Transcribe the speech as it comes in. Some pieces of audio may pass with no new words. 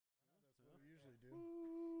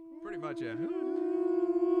pretty much, yeah.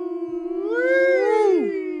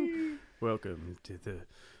 Welcome to the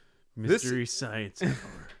Mystery Science Hour.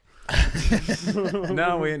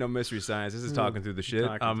 No, we ain't no mystery science. This is talking through the shit.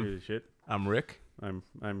 Through the shit. I'm Rick. I'm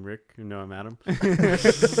Rick. You know I'm Adam.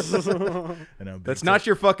 That's not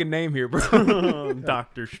your fucking name here, bro.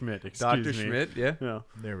 Dr. Schmidt. Excuse Dr. me. Schmidt, yeah. Yeah.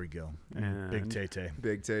 There we go. And Big Tay-Tay.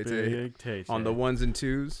 Big Tay Tay. Big Tay. On the ones and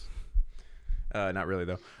twos. Not really,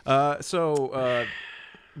 though.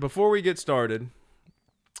 Before we get started,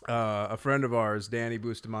 a friend of ours, Danny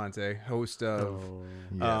Bustamante, host of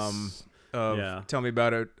Yes. Tell Me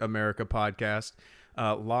About It America podcast,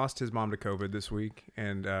 lost his mom to COVID this week,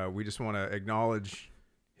 and we just want to acknowledge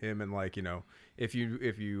him and, like, you know, if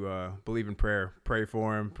you believe in prayer, pray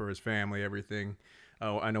for him, for his family, everything.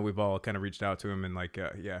 I know we've all kind of reached out to him and, like,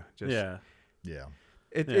 Yeah.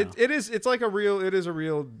 It's like a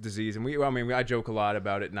real disease, and I joke a lot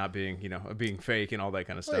about it not being, being fake and all that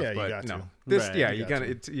kind of stuff. Yeah, but you got no, to. this, Right, you kind of,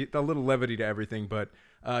 it's a little levity to everything, but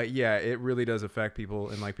it really does affect people,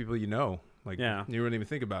 and like people, like, you wouldn't even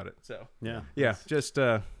think about it. So just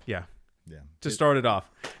to start it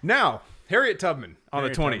off. Now, Harriet Tubman on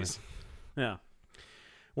Harriet the 20s. Yeah.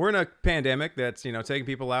 We're in a pandemic that's taking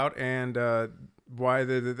people out, and why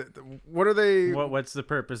what are they? What's the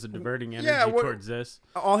purpose of diverting energy towards this?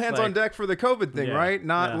 All hands on Like, deck for the COVID thing, right?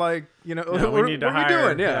 Not like, No, what, we need to what are hire,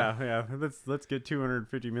 we doing? Yeah. Let's get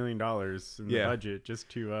 $250 million in the budget just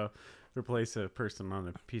to replace a person on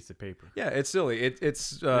a piece of paper. Yeah, it's silly.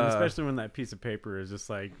 It's And especially when that piece of paper is just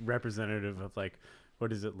like representative of, like,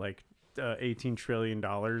 what is it, like $18 trillion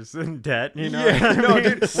in debt? You know? Yeah, no,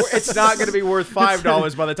 dude, it's not going to be worth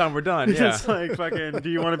 $5 by the time we're done. Yeah, It's like fucking. Do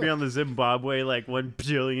you want to be on the Zimbabwe, like, $1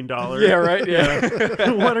 billion? Yeah, right.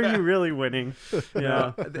 Yeah. What are you really winning?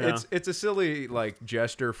 Yeah, It's a silly, like,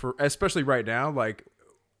 gesture for, especially right now. Like,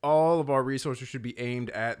 all of our resources should be aimed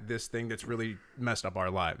at this thing that's really messed up our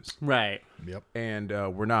lives. right. Yep. And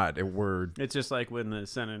we're not. We're It's just like when the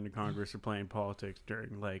Senate and Congress are playing politics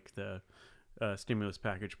during, like, the stimulus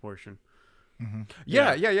package portion.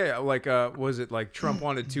 Yeah. Like, was it like Trump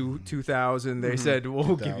wanted 2,000? They said,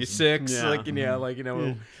 we'll give you 6. Yeah. Like,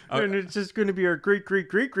 And it's just going to be our great kids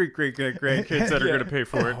that are going to pay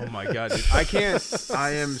for it. Oh my God, dude. I can't.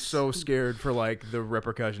 I am so scared for, like, the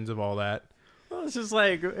repercussions of all that. Well, it's just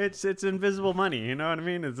like it's invisible money. You know what I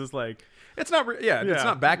mean? It's just like It's not. It's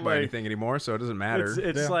not backed by like, anything anymore, so it doesn't matter.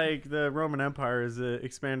 it's like the Roman Empire has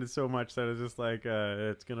expanded so much that it's just like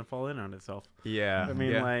it's gonna fall in on itself. Yeah. I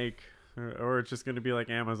mean, like, or it's just gonna be like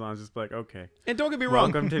Amazon's just like, okay, and don't get me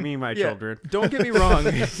wrong. welcome to me, my children. Don't get me wrong.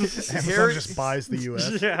 Amazon just buys the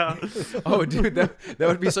U.S. Yeah. Oh, dude, that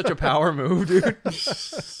would be such a power move, dude.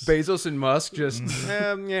 Bezos and Musk just,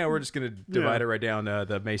 we're just gonna divide it right down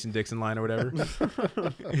the Mason-Dixon line or whatever.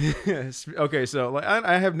 Okay, so, like,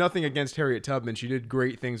 I have nothing against Harriet Tubman. She did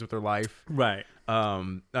great things with her life. Right. I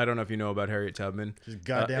don't know if you know about Harriet Tubman. She's a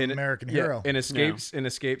goddamn American hero. An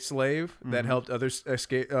escaped slave that helped other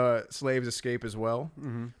slaves escape as well.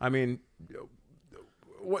 Mm-hmm. I mean,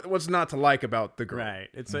 what's not to like about the girl? Right.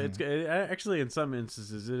 It's actually, in some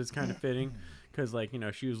instances it is kind of fitting because, like,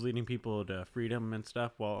 she was leading people to freedom and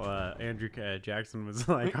stuff while Andrew Jackson was,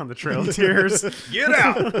 like, on the Trail of Tears. Get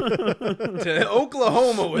out to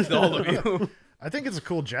Oklahoma with all of you. I think it's a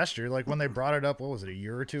cool gesture. Like, when they brought it up, what was it, a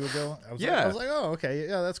year or two ago? I was like, oh, okay,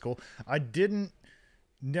 yeah, that's cool. I didn't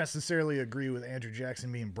necessarily agree with Andrew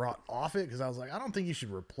Jackson being brought off it because I was like, I don't think you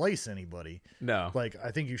should replace anybody. No. Like, I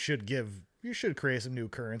think you should create some new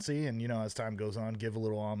currency and, as time goes on, give a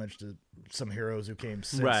little homage to some heroes who came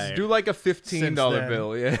since. Right. Do like a $15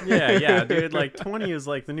 bill, yeah. Yeah, dude. Like 20 is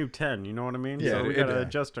like the new 10. You know what I mean? Yeah, so we gotta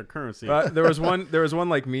adjust our currency. There was one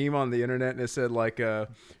like meme on the internet, and it said, like,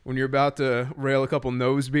 when you're about to rail a couple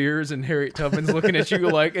nose beers, and Harriet Tubman's looking at you,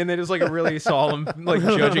 like, and then it's like a really solemn, like,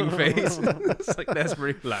 judging face. It's like, that's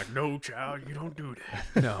pretty. Like, no, child, you don't do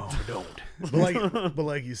that. No, don't. But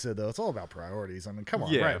like you said, though, it's all about priorities. I mean, come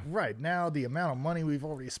on, Yeah. right now, the amount of money we've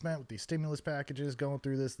already spent with these stimulus packages going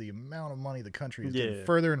through this, the amount of money the country is getting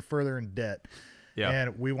further and further in debt. Yeah.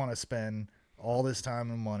 And we want to spend all this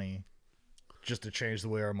time and money just to change the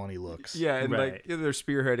way our money looks. Yeah, and like they're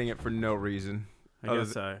spearheading it for no reason. I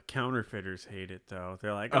guess counterfeiters hate it, though.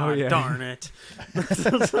 They're like, darn it.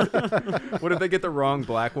 What if they get the wrong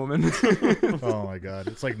black woman? Oh my God,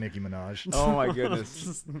 it's like Nicki Minaj. Oh my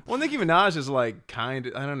goodness. Well, Nicki Minaj is, like, kind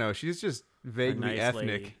of, I don't know, she's just vaguely nice ethnic.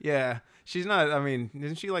 lady. Yeah. She's not, I mean,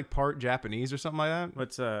 isn't she, like, part Japanese or something like that?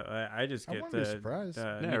 What's I just I get wouldn't be surprised.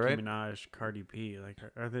 Nicki right? Minaj, Cardi B. Like,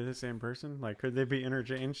 are they the same person? Like, could they be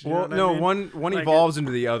interchanged? You Well, know what I mean? one Like, evolves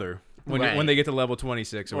into the other. when they get to level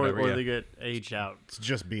 26 or whatever. Or they get aged out. It's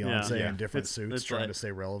just Beyonce Yeah. in different It's suits trying to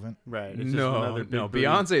stay relevant. Right. It's just No, another big booty.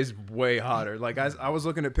 Beyonce's way hotter. Like I was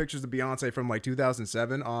looking at pictures of Beyonce from like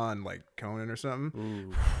 2007 on like Conan or something.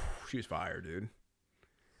 Ooh. She was fire, dude.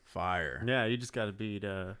 Fire. Yeah, you just got to beat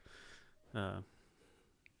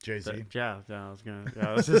Jay-Z. Yeah,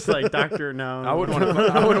 I was just like Doctor. No, I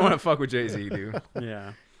wouldn't want to fuck with Jay-Z, dude.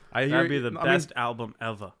 Yeah, I hear that'd be the I mean, best album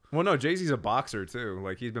ever. well, no, Jay-Z's a boxer too.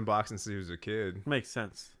 Like he's been boxing since he was a kid. Makes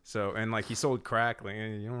sense. So and like he sold crack. Like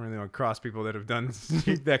you don't really want to cross people that have done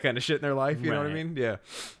that kind of shit in their life. You know what I Right. mean? Yeah.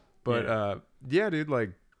 But yeah, dude.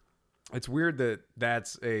 Like it's weird that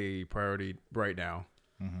that's a priority right now,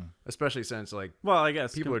 especially since like Well, I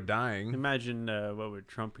guess people are dying. Imagine what would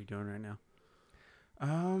Trump be doing right now?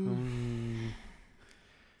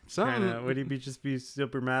 Something. Would he just be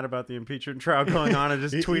super mad about the impeachment trial going on and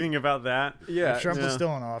just tweeting about that? Yeah. If Trump was Yeah.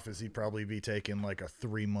 still in office, he'd probably be taking like a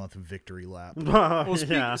 3-month victory lap. Well,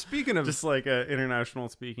 Yeah. speaking of Just like an international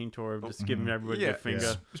speaking tour, of just giving everybody a finger.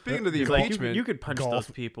 yeah. Speaking of the It's like, impeachment, you could punch Golf.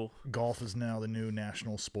 those people. Golf is now the new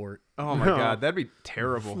national sport. oh my No. god, that'd be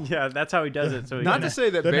terrible. Yeah, that's how he does it. So he Not can- to say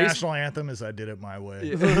that The base- national anthem is "I Did It My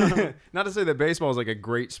Way." not to say that baseball is like a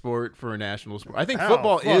great sport for a national sport. I think How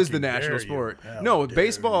football is the fucking national dare you. sport. How No, dare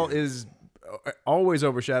baseball you. is always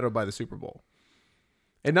overshadowed by the Super Bowl.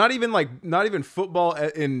 And not even football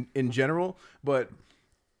in general, but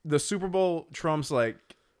the Super Bowl trumps like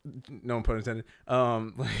no pun intended.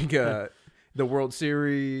 The World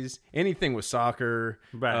Series, anything with soccer,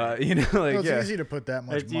 Right. you know, like Well, it's yeah. easy to put that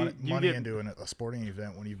much It's- you money get- into a sporting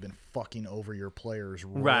event when you've been fucking over your players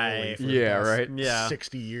royally Right. for the Yeah, past right. Yeah.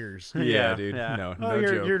 60 years. Yeah, dude. No, no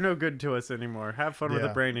you're, joke. You're no good to us anymore. Have fun with Yeah.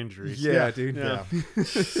 the brain injuries. Yeah, Yeah. dude. Yeah.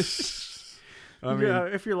 I mean, Yeah,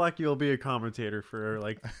 if you're lucky, you'll be a commentator for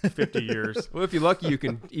like 50 years. well, if you're lucky, you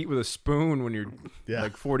can eat with a spoon when you're Yeah.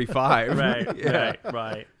 like 45. Right, Yeah.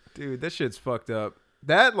 right. Dude, that shit's fucked up.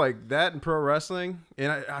 That in pro wrestling,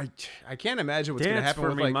 and I can't imagine what's gonna Dance happen for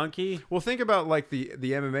with me, like. monkey. Well, think about like the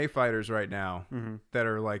MMA fighters right now that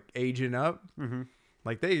are like aging up. Mm-hmm.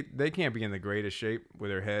 Like they can't be in the greatest shape with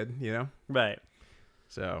their head, you know. Right.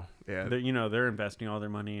 So yeah, They're investing all their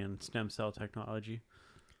money in stem cell technology.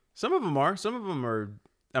 some of them are. Some of them are.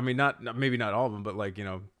 I mean, maybe not all of them, but like you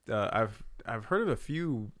know, I've heard of a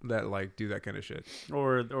few that like do that kind of shit.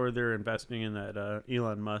 Or they're investing in that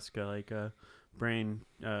Elon Musk brain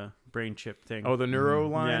chip thing. Oh, the Neuro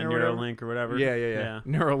line yeah, or whatever? Neuralink or whatever. Yeah.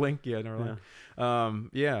 Neuralink. Yeah, Neuralink.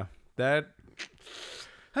 Yeah. That.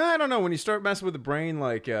 I don't know. When you start messing with the brain,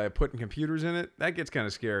 like putting computers in it, that gets kind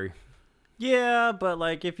of scary. Yeah, but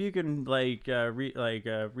like if you can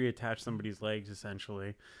reattach somebody's legs,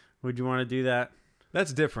 essentially, would you want to do that?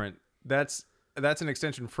 That's different. That's an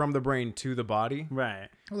extension from the brain to the body. Right.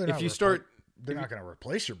 Well, they're If not you start, they're not going to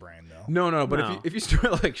replace your brain though. no. But No. if you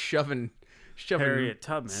start like shoving Harriet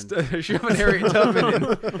Tubman. shoving Harriet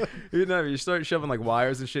Tubman in, you start shoving like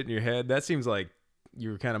wires and shit in your head. That seems like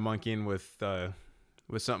you're kind of monkeying with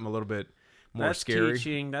something a little bit more scary.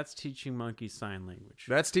 That's teaching monkeys sign language.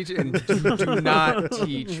 That's teaching. And do not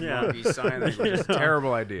teach Yeah. monkeys sign language. It's a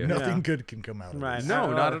terrible idea. Nothing good can come out of Right. this.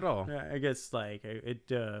 No, not at all. Yeah, I guess like it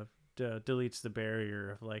deletes the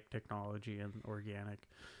barrier of like technology and organic.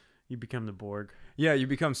 You become the Borg. Yeah, you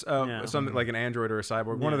become Yeah. something like an android or a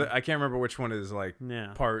cyborg. One of Yeah. the I can't remember which one is like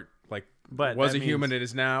Yeah. part like But was that a human means- and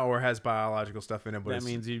is now or has biological stuff in it. But That it's-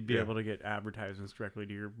 means you'd be yeah. able to get advertisements directly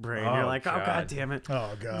to your brain. Oh, You're like, oh God. god damn it.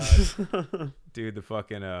 Oh god. dude, the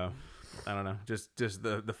fucking I don't know, just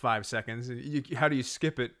the 5 seconds. How do you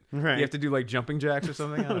skip it? Right. You have to do like jumping jacks or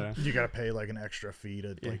something. I don't know. You got to pay like an extra fee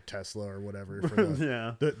to like Tesla or whatever for the,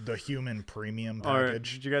 Yeah. the human premium Or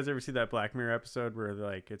package. did you guys ever see that Black Mirror episode where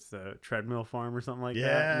like it's the treadmill farm or something like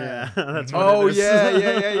Yeah. that? Yeah. That's what Oh it is.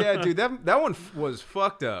 yeah, dude. That one was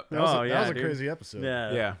fucked up. That was, Oh, that yeah, was a dude. crazy episode.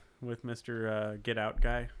 Yeah. Yeah, With Mr. Get Out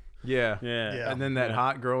guy. yeah, Yeah. Yeah. And then that Yeah.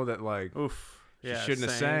 hot girl that like Oof. she Yeah. shouldn't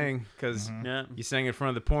have sang because Yeah. you sang in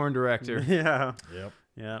front of the porn director. Yeah. Yep.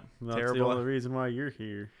 Yeah. That's Terrible. the only reason why you're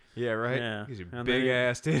here. Yeah, right. Yeah. These are And big then-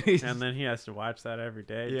 ass titties. And then he has to watch that every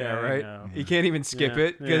day. yeah, Dang, right. no. He can't even skip Yeah.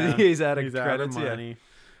 it because Yeah. he's out of He's credits. Out of Yeah. money.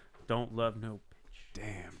 Don't love no.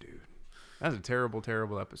 Damn, dude. That's a terrible,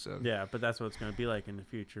 terrible episode. Yeah, but that's what it's going to be like in the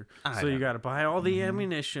future. I So you know. got to buy all the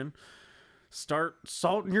ammunition, start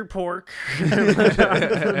salting your pork. I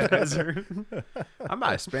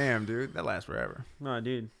buy spam, dude. That lasts forever. No,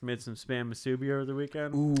 dude, made some spam masubi over the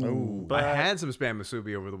weekend. Ooh, But- I had some spam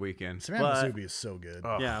masubi over the weekend. Sam But- Masubi is so good.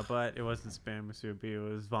 Oh. Yeah, but it wasn't spam masubi. It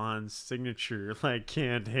was Vaughn's signature, like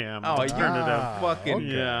canned ham. Oh, you're alternative. fucking okay.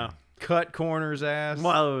 Yeah. cut corners ass.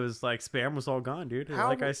 Well, it was like spam was all gone, dude. How-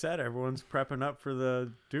 Like I said, everyone's prepping up for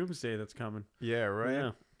the doomsday that's coming. Yeah, right.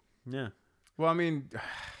 Yeah, yeah. Well, I mean,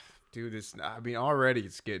 dude, already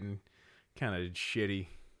it's getting kind of shitty.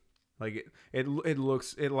 Like it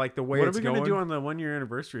looks like the way What are it's we going. gonna do on the 1-year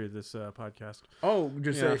anniversary of this podcast? Oh,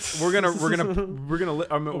 just Yeah. say we're gonna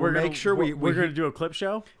make sure we're we gonna do a clip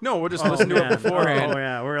show. no, we'll just listen to it man. beforehand. Oh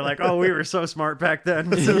yeah, we're like, we were so smart back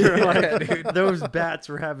then. So we were like, those bats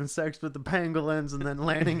were having sex with the pangolins and then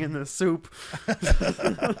landing in the soup.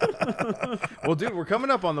 Well, dude, we're coming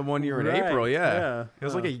up on the 1 year in Right, April. Yeah, yeah. it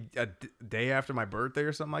was like a day after my birthday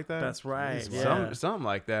or something like that. That's right. Yeah. Something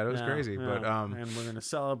like that. It was Yeah, crazy, yeah. but and we're gonna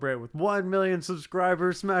celebrate with 1 million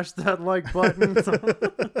subscribers. Smash that like button.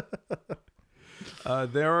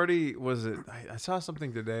 there already was it. I saw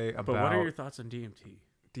something today about. But what are your thoughts on DMT?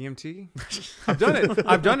 DMT? I've done it.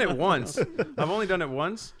 I've done it once. I've only done it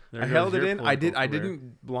once. There I goes held it your in. I political career.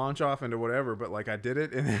 didn't launch off into whatever, but like I did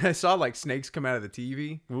it, and then I saw like snakes come out of the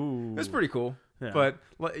TV. Ooh, It's pretty cool. Yeah. But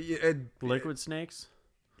liquid snakes.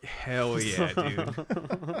 hell yeah, dude.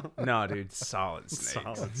 No, dude, solid snakes.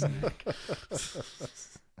 Solid snake.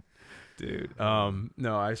 Dude.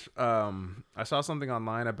 No, I saw something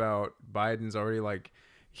online about Biden's already like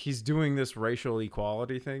he's doing this racial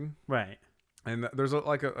equality thing. Right. And there's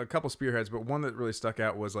a couple spearheads, but one that really stuck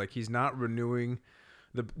out was like he's not renewing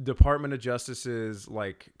the Department of Justice's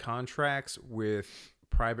like contracts with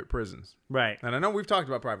private prisons. Right. And I know we've talked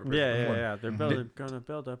about private prisons. Yeah, before. yeah. They're gonna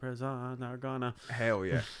build a prison. They're gonna. Hell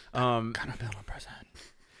yeah. Gonna build a prison.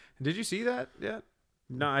 Did you see that yet?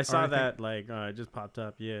 No, I saw anything? that it just popped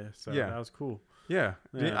up. Yeah. So Yeah. that was cool. Yeah.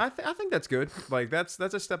 Yeah. I think that's good. Like that's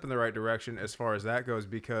a step in the right direction as far as that goes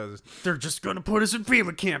because They're just gonna put us in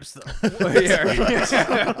FEMA camps though.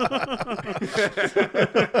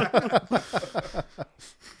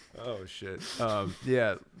 Oh shit.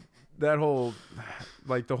 Yeah. That whole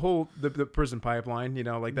like the prison pipeline, you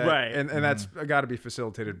know, like that. Right. And that's got to be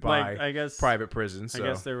facilitated by Like, I guess private prisons. So. I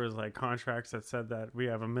guess there was like contracts that said that we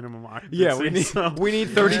have a minimum occupancy. Yeah, we need so- we need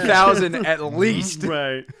 30,000 at least.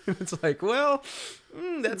 Right. It's like, well,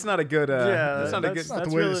 that's not a good. Yeah, that's not a that's good. Not That's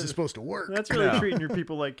the way really- this is supposed to work. That's really No. treating your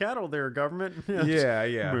people like cattle. There, government. Yeah,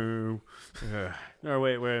 yeah. Moo. Ugh. Or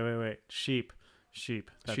wait. Sheep.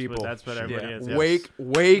 That's Sheeple. What, that's what everybody Yeah. is. Yeah.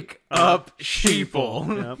 Wake up,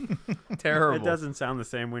 sheeple. Yep. Terrible. It doesn't sound the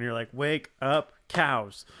same when you're like, wake up,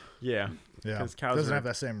 cows. Yeah. Yeah, 'Cause cows doesn't are- have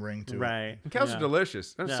that same ring to it. Right. And cows yeah. are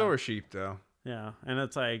delicious. And so Yeah. are sheep, though. Yeah, and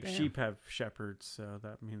it's like Damn. sheep have shepherds, so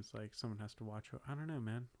that means like someone has to watch. I don't know,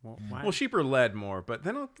 man. Well, why? Well, sheep are led more, but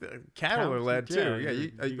then cattle are Cows- led too. Yeah,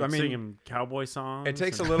 you I can mean, sing 'em cowboy songs. it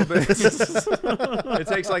takes a and- little bit. It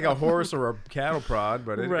takes like a horse or a cattle prod,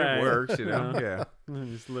 but it Right. works, you know. Yeah,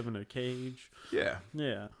 and just live in a cage. yeah.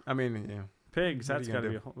 Yeah, I mean, yeah. pigs. What are That's you got to gonna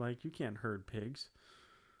be a whole- like you can't herd pigs.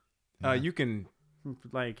 You can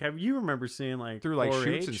Like, have you remember seeing like through like 4-H?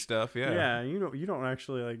 shoots and stuff. Yeah. Yeah, you don't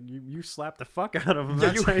actually like you slap the fuck out of them.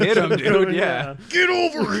 Yeah, you hit 'em, dude, yeah. Get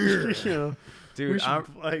over here! Yeah. We Dude.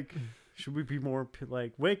 should, should we be more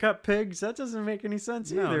like wake up pigs? That doesn't make any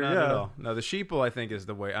sense No, either. not yeah. at all. No, the sheeple I think is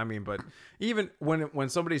the way. I mean, but even when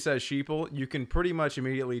somebody says sheeple, you can pretty much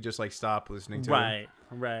immediately just like stop listening to them.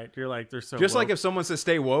 Right. You're like they're so Just like woke. if someone says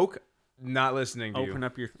stay woke, not listening to open you.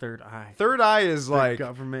 up your third eye. Third eye is The like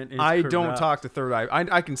government is I don't corrupt. talk to third eye.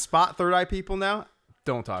 I can spot third eye people now.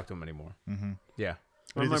 Don't talk to them anymore. Mm-hmm. Yeah. I do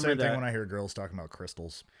the Remember same that- thing when I hear girls talking about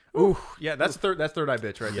crystals. Ooh, yeah. That's third eye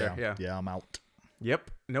bitch right there. Yeah. Yeah, I'm out.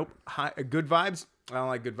 Yep. Nope. Good vibes. I don't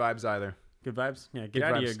like good vibes either. Good vibes. Yeah, get Good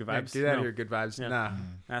out of vibes. here. Good Yeah, vibes. get out of No, here. Good vibes. Yeah. Nah.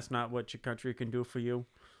 That's not what your country can do for you.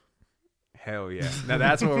 Hell yeah. Now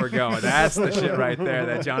that's where we're going. That's the shit right there.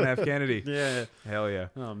 That John F. Kennedy. Yeah. Hell yeah.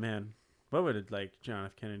 Oh man, what would John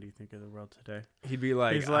F. Kennedy think of the world today? He'd be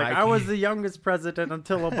like, He's like, I was the youngest president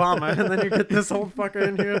until Obama, and then you get this old fucker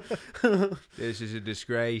in here. This is a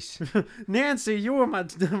disgrace. Nancy, you were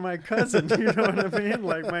my cousin. You know what I mean?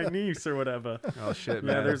 Like my niece or whatever. Oh shit,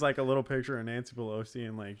 Yeah, man. there's like a little picture of Nancy Pelosi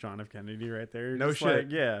and like John F. Kennedy right there. You're No just shit.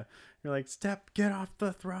 Like, yeah. You're like, get off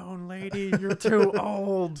the throne, lady. You're too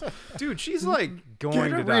old. Dude, she's like going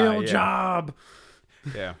Get to a die. real Yeah. job.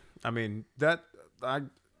 Yeah. I mean, that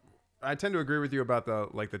I tend to agree with you about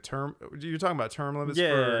the term. You're talking about term limits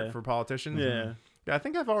Yeah. for politicians. Yeah. Yeah, I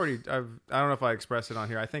think I don't know if I expressed it on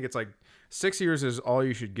here. I think it's like 6 years is all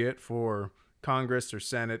you should get for Congress or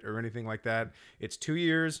Senate or anything like that. It's 2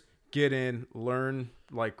 years, get in, learn,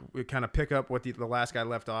 like kind of pick up what the last guy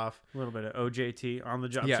left off. A little bit of OJT on the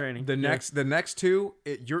job Yeah, training. the next two,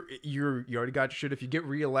 you already got your shit. If you get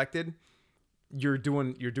reelected, you're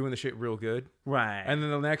doing the shit real good. Right. And then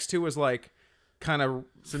the next two is like, kind of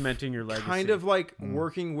cementing your legacy. kind of like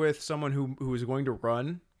working with someone who is going to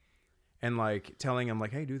run and like telling him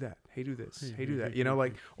like, hey, do that, hey, do this, hey, do that, you know,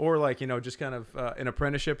 like, or like, you know, just kind of an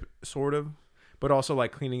apprenticeship sort of, but also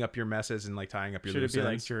like cleaning up your messes and like tying up your Should loose it be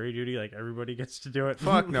like ends. jury duty? Like everybody gets to do it?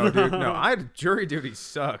 Fuck no, dude. No, jury duty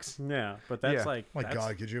sucks. Yeah, but that's Yeah. like, My that's,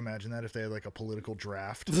 God, could you imagine that if they had like a political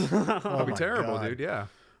draft? That'd be my terrible, God. dude. Yeah.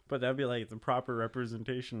 but that'd be like the proper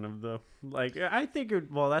representation of the, like, I think,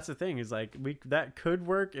 well, that's the thing is like, that could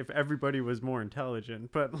work if everybody was more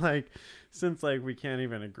intelligent, but like, since like we can't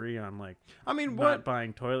even agree on like, I mean, not what?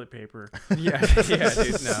 buying toilet paper. Yeah, yeah,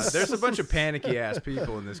 dude. No, there's a bunch of panicky ass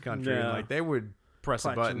people in this country, and Yeah. like they would press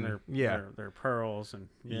a clutching button. Yeah. their pearls and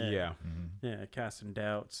Yeah. yeah, casting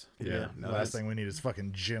doubts. Yeah. No, The last thing we need is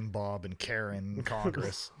fucking Jim Bob and Karen in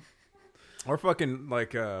Congress. Or fucking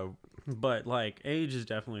like But like age is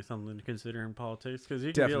definitely something to consider in politics because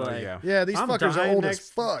you can be definitely like, yeah. Yeah, these I'm fuckers are dying old next, as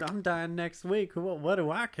fuck. I'm dying next week. What do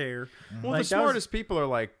I care? Well, Like, the that was- smartest people are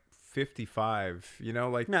like 55. You know,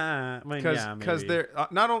 like Nah, I mean, because yeah, maybe. they're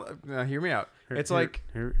not only. Hear me out. It's like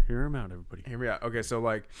hear him out, everybody. hear me out. Okay, so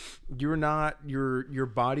like you're not your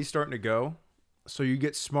body's starting to go, so you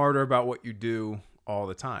get smarter about what you do all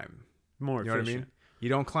the time. More You know what I efficient. mean? You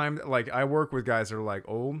don't climb like I work with guys that are like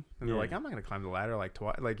old and they're Yeah. like, I'm not gonna climb the ladder like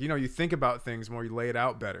twice. Like, you know, you think about things more, you lay it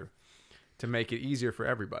out better to make it easier for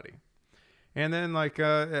everybody. And then like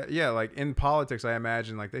yeah, like in politics, I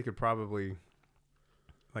imagine like they could probably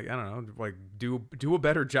like I don't know, like do a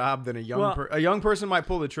better job than a young person might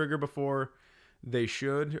pull the trigger before they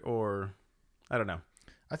should, or I don't know.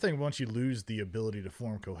 I think once you lose the ability to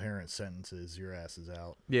form coherent sentences, your ass is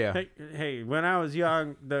out. Yeah. Hey, when I was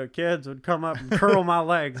young, the kids would come up and curl my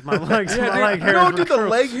legs. My legs, Yeah, my dude, leg you hairs don't were do the curled.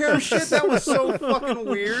 leg hair shit. That was so fucking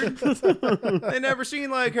weird. They never seen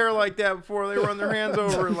leg hair like that before. They run their hands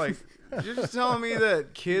over it. Like, you're just telling me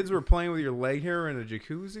that kids were playing with your leg hair in a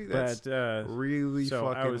jacuzzi? That's But really so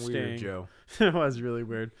I fucking was weird, staying- Joe. it was really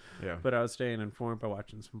weird. Yeah. But I was staying informed by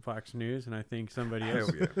watching some Fox News, and I think somebody Hell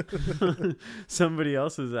else, yeah. somebody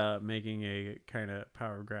else is making a kind of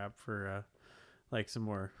power grab for like some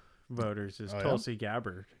more voters. Is Oh, yeah? Tulsi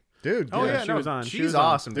Gabbard? Dude, Oh yeah. yeah, she no, was on- she She's was on-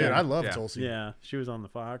 awesome, Dude, dude. I love yeah. Tulsi. Yeah, she was on the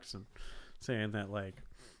Fox and saying that like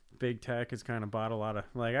big tech has kind of bought a lot of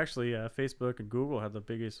like actually Facebook and Google had the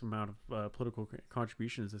biggest amount of political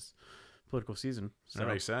contributions this political season. So That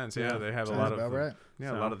makes sense. Yeah, they have a Sounds lot of about right. yeah, a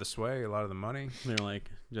So- lot of the sway, a lot of the money. they're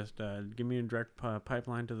like, just give me a direct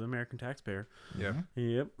pipeline to the American taxpayer. Yeah.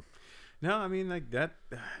 Yep. No, I mean like that.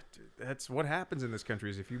 That's what happens in this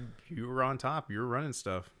country. Is if you were on top, you're running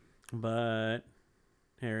stuff. But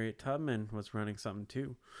Harriet Tubman was running something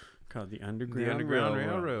too, called the Underground, The Underground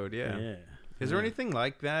Railroad. Yeah. Yeah. Is there anything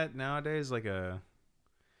like that nowadays? Like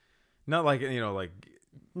not like you know like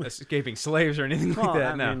escaping slaves or anything like Well,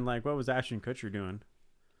 that. I No. mean, like, what was Ashton Kutcher doing?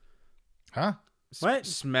 Huh? What?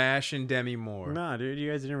 Smashing Demi Moore. Nah, dude,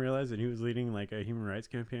 you guys didn't realize that he was leading like a human rights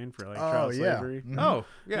campaign for like Oh, child yeah. slavery. Mhm. Oh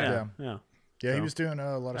yeah. Yeah. Yeah. Yeah, he So- was doing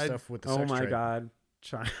a lot of stuff with the Oh sex my trade. God.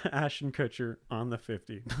 Ashton Kutcher on the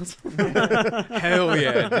 50. Hell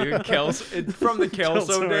yeah, dude. From the Kelso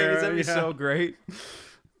Kelso days. era, That'd be yeah. so great.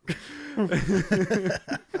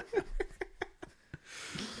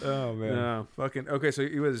 Oh man. Yeah. Fucking okay. So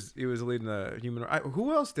he was leading the human.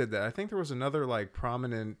 Who else did that? I think there was another like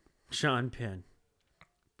prominent Sean Penn.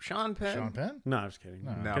 Sean Penn. Sean Penn? No, I'm just kidding.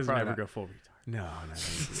 No. Because probably never not. go full retard. No.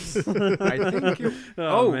 I think.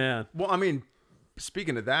 Oh, man. Well, I mean,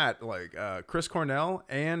 speaking of that, like Chris Cornell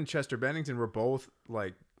and Chester Bennington were both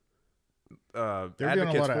like They were doing a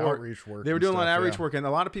advocates lot of for. outreach work. They were and doing a lot of stuff, outreach yeah. work, and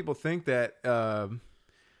a lot of people think that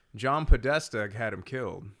John Podesta had him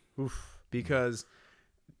killed. Oof. Because,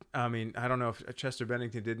 I mean, I don't know if Chester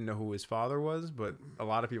Bennington didn't know who his father was, but a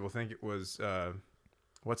lot of people think it was,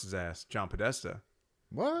 what's his ass? John Podesta.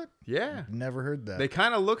 What? Yeah. Never heard that. They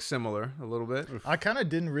kind of look similar a little bit. I kind of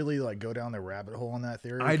didn't really like go down the rabbit hole on that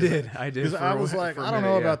theory. I did. Because for I a- was like, for a I don't minute,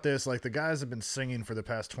 know yeah. about this. Like the guys have been singing for the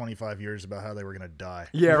past 25 years about how they were gonna die.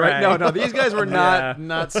 Yeah, right. Right. No, these guys were Yeah.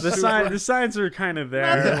 not The signs are kind of there.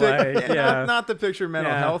 Not the, Like, yeah, not the picture of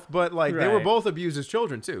mental Yeah. health, but like they were Right. both abused as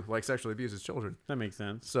children too, like sexually abused as children. that makes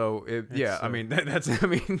sense. So yeah, I mean that's I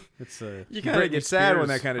mean It's you kind of get sad when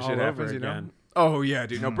that kind of shit all over happens, you know. again. Oh yeah,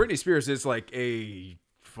 dude. No, Britney Spears is like a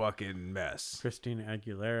fucking mess. Christina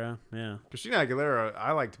Aguilera, yeah, Christina Aguilera,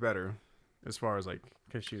 I liked better, as far as like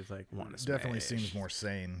because she was like, want to Definitely seems more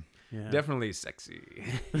sane. yeah, definitely sexy.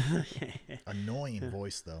 Annoying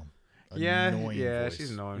voice though. yeah, Annoying voice.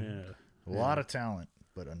 she's annoying. yeah. A lot of talent.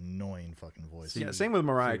 but annoying fucking voice. Yeah, same with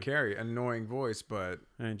Mariah Carey. Annoying voice, but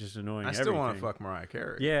and just annoying. I still want to fuck Mariah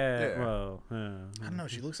Carey. Yeah, well, I don't know.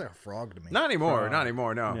 She looks like a frog to me. Not anymore. Not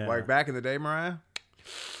anymore. No, Yeah. like back in the day, Mariah.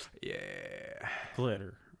 Yeah.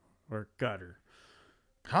 glitter or gutter.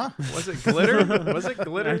 Huh? Was it glitter? Was it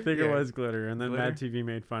glitter? I think Yeah. it was glitter, and then Glitter? Mad TV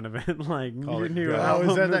made fun of it. Like Call your it new gutter. Oh, album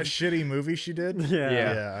is that shitty movie she did? Yeah.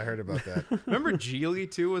 Yeah, I heard about that. Remember Geely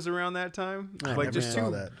too was around that time? I Like never just saw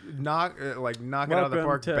two that. knock it out of the Welcome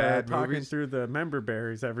park to bad talking movies. through the member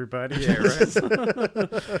berries, everybody. Yeah,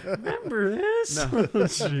 right. Remember this? No.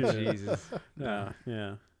 Jesus. Yeah,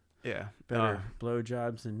 yeah. Yeah. Better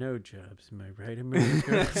blowjobs than no jobs. Am I right,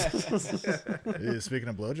 America? Yeah, speaking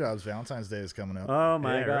of blowjobs, Valentine's Day is coming up. Oh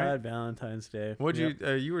my Yeah, God, right? Valentine's Day. What'd Yep.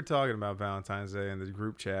 you? You were talking about Valentine's Day in the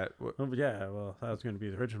group chat. What, Oh, yeah, well, that was going to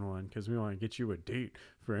be the original one because we want to get you a date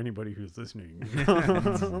for anybody who's listening.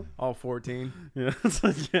 all 14. Yeah, it's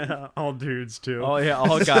like, yeah, all dudes too. Oh yeah,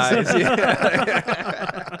 all guys.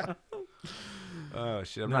 Yeah. Oh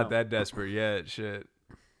shit, I'm not No. that desperate yet. Shit.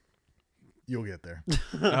 You'll get there.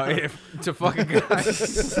 Oh, yeah, to fuck a guy.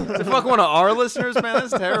 To fuck one of our listeners, man.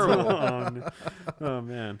 That's terrible. Oh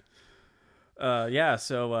man. Yeah.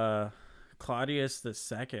 So Claudius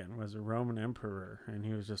II was a Roman emperor, and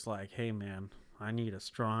he was just like, "Hey man, I need a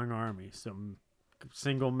strong army. Some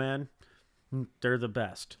single men, they're the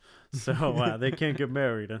best. So they can't get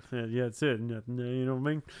married. Yeah, that's it. You know what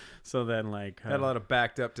I mean? So then, like, Had a lot of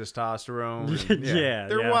backed up testosterone. and, Yeah,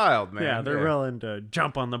 they're yeah. wild, man. yeah, they're willing to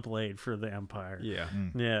jump on the blade for the empire. Yeah.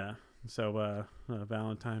 Yeah. So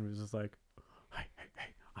Valentine was just like, hey,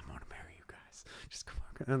 I'm gonna marry you guys. Just come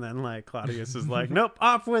on. And then like Claudius is like, nope,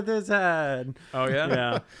 off with his head. Oh yeah.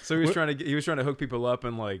 Yeah. So he was trying to hook people up,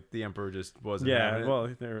 and like the emperor just wasn't. Yeah. having it.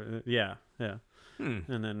 Well, yeah. Hmm.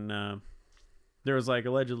 And then there was like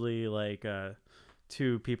allegedly like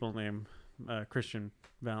two people named Christian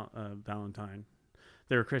Valentine.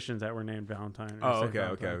 There were Christians that were named Valentine. or Oh, Saint okay,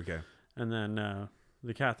 Valentine. okay. And then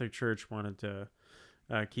the Catholic Church wanted to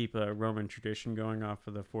keep a Roman tradition going off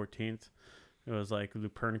of the 14th. It was like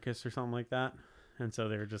Lupernicus or something like that. And so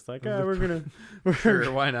they were just like, oh,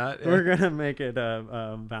 Sure, why not? we're gonna make it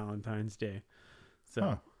Valentine's Day. So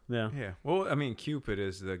Huh. yeah. Yeah. Well, I mean, Cupid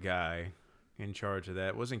is the guy in charge of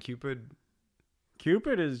that. Wasn't Cupid?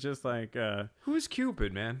 Cupid is just like Who's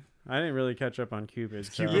Cupid, man? I didn't really catch up on Cupid.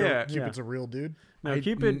 So. Yeah. Cupid's a real dude. No, no,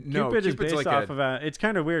 Cupid is Cupid's based like off of it's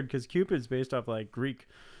kind of weird because Cupid's based off like Greek,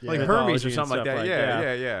 Yeah. Like mythology Hermes or and something like stuff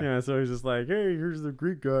that. Yeah. Yeah, so he's just like, hey, here's the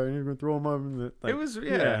Greek guy, and you're gonna throw him up in the. Like, It was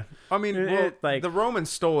I mean, like- the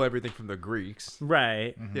Romans stole everything from the Greeks.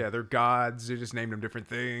 right. Yeah, they're gods. They just named them different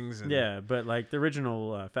things. And Yeah, but like the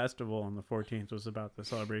original festival on the 14th was about the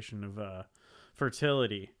celebration of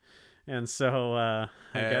fertility, and so I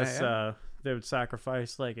guess yeah. they would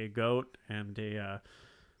sacrifice like a goat and a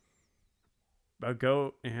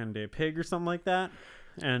pig or something like that,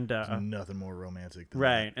 and There's nothing more romantic than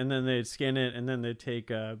right, and then they'd skin it, and then they'd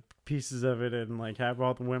take pieces of it and like have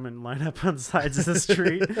all the women line up on the sides of the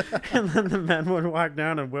street, and then the men would walk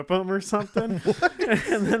down and whip them or something,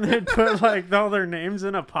 and then they'd put like all their names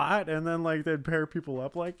in a pot, and then like they'd pair people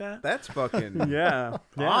up like that. That's fucking Yeah,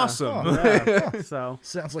 yeah. awesome. Yeah. So that.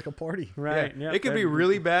 Sounds like a party. right, Yeah. yeah, It could be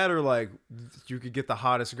really bad, or like you could get the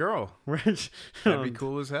hottest girl. right. That'd be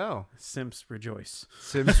cool as hell. Simps rejoice.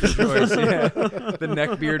 Sims rejoice. Yeah. The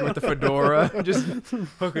neckbeard with the fedora, just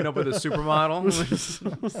hooking up with a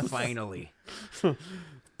supermodel. Finally.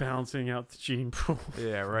 Balancing out the gene pool.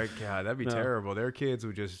 Yeah, right. God, that'd be No. terrible. Their kids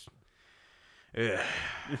would just. Yeah.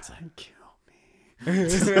 It's like kill me.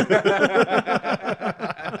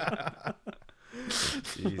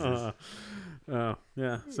 Jesus.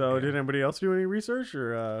 Yeah. So did anybody else do any research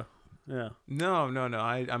or yeah. No.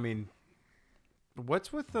 I mean,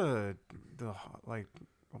 what's with the like?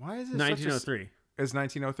 Why is it 1903. Is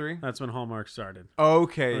 1903? That's when Hallmark started.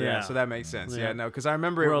 Okay, yeah. Yeah. So that makes sense. Yeah, Yeah. no, because I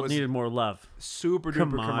remember World it was needed more love. super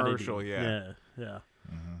duper Commodity. commercial. Yeah. Yeah.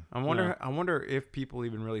 I wonder if people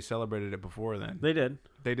even really celebrated it before then. They did.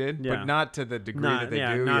 They did, Yeah. but not to the degree Not, that they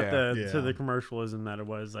yeah, do. not Yeah. the Yeah. to the commercialism that it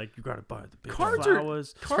was like you got to buy the big Cards are-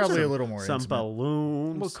 flowers, It's probably a little more some intimate.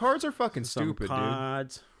 balloons, Well, cards are fucking some stupid, dude.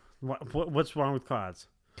 cards. What's wrong with cards?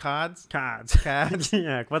 Cards? Cards. Cards?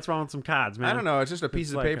 Yeah, what's wrong with some cards, man? I don't know. It's just a piece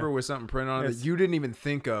It's of like paper with something printed on it that it's- you didn't even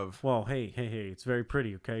think of. Well, hey, it's very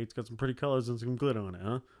pretty, okay? It's got some pretty colors and some glitter on it,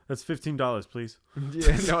 huh? That's $15, please.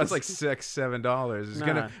 Yeah, no, it's like $6-7. It's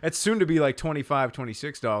Nah. it's soon to be like $25,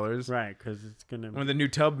 $26 Right, because it's gonna. when the new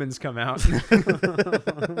Tubmans come out.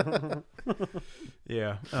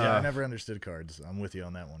 Yeah. Yeah, I never understood cards. I'm with you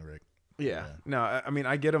on that one, Rick. Yeah. No, I mean,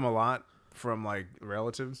 I get them a lot from like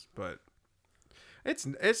relatives, but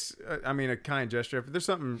I mean, a kind gesture. If there's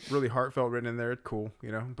something really heartfelt written in there, it's cool,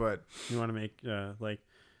 you know. But You want to make like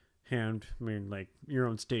like your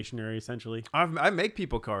own stationery essentially. I make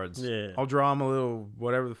people cards. Yeah. I'll draw them a little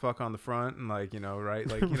whatever the fuck on the front, and like, you know, right,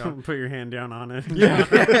 like, you know. Put your hand down on it. Yeah,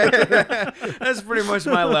 that's pretty much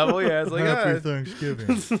my level. Yeah, it's like, Happy Thanksgiving.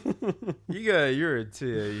 you're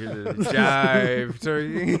the jive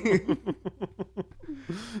turkey.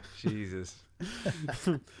 Jesus.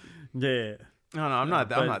 Yeah. No, I'm not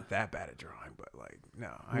but- that bad at drawing, but like, no.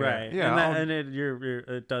 Right. Yeah. And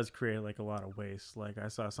it does create like a lot of waste. Like I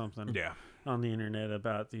saw something yeah. on the internet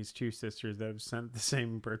about these two sisters that have sent the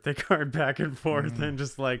same birthday card back and forth and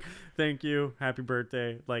just like, thank you, happy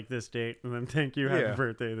birthday, like this date, and then thank you, happy Yeah.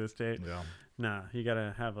 birthday, this date. Yeah. Nah, you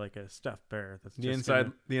gotta have like a stuffed bear that's The just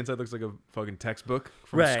inside looks like a fucking textbook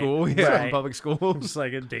from Right, school. Yeah, right. from public school. just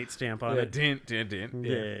like a date stamp on Yeah, it. dint.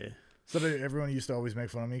 Yeah. So everyone used to always make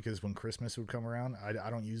fun of me because when Christmas would come around, I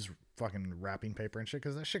don't use fucking wrapping paper and shit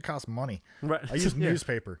because that shit costs money. Right. I use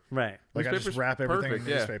newspaper. Right. Like I just Newspaper's wrap everything perfect,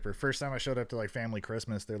 in yeah. newspaper. First time I showed up to like family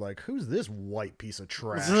Christmas, they're like, "Who's this white piece of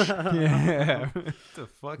trash?" Yeah. What the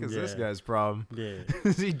fuck is this Yeah. guy's problem? Yeah.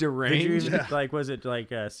 Is he Did you deranged? even, like, was it like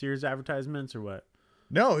Sears advertisements or what?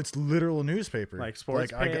 No, it's literal newspaper. Like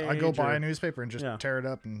sports I go page buy or- a newspaper and just Yeah. tear it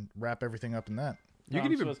up and wrap everything up in that. You I'm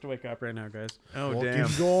can even. supposed to wake up right now, guys. Oh Fucking damn.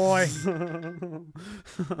 guy,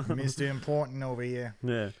 Mr. Important over here.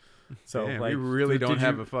 Yeah. So Damn, like, we really did don't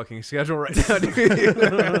have you- a fucking schedule right now, do we?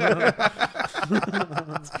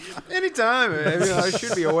 Anytime. I mean, I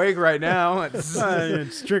should be awake right now. It's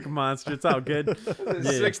it's Trick Monster. It's all good.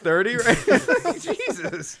 6:30, right?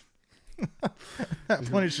 Jesus. That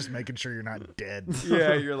point is just making sure you're not dead.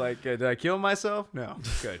 Yeah, you're like, did I kill myself? No.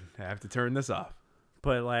 Good. I have to turn this off.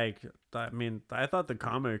 But like, I mean, I thought the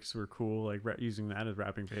comics were cool, like using that as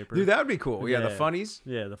wrapping paper. Dude, that would be cool. Yeah, the Yeah. funnies.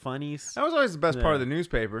 Yeah, the funnies. That was always the best part of Yeah. the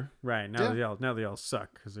newspaper. Right now, Yeah. they all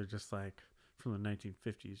suck because they're just like from the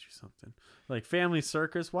 1950s or something. Like Family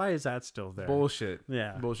Circus. Why is that still there? Bullshit.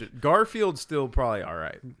 Yeah. Bullshit. Garfield's still probably all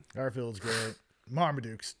right. Garfield's great.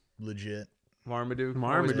 Marmaduke's legit. Marmaduke. Always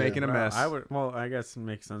Marmaduke, making a bro. mess. Well, I guess it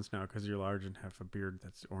makes sense now because you're large and have a beard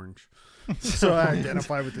that's orange. So I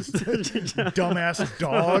identify with this dumbass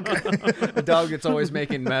dog. A dog that's always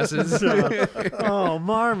making messes. Oh,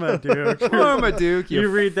 Marmaduke. Marmaduke. You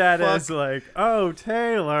read that fuck. as like, oh,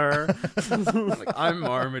 Taylor. Like, I'm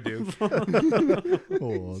Marmaduke.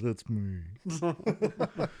 Oh, that's me.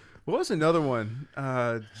 What was another one?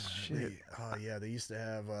 Shit. Oh yeah, they used to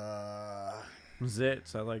have.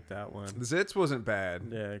 Zits. I like that one. Zits wasn't bad.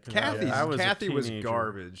 Yeah, 'cause Kathy a was teenager.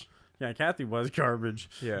 garbage. Yeah, Kathy was garbage.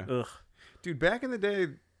 Yeah. Ugh. Dude, back in the day,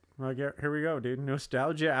 Well, here we go, dude.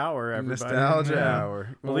 Nostalgia hour, everybody. nostalgia Yeah. hour.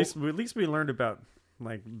 Well, at least we learned about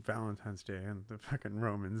like Valentine's Day and the fucking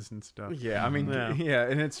Romans and stuff. Yeah, I mean, Yeah. yeah,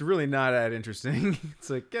 and it's really not that interesting. It's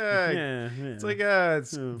like, it's like,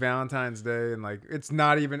 it's Yeah. Valentine's Day, and like,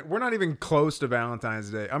 we're not even close to Valentine's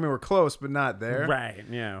Day. I mean, we're close, but not there. Right.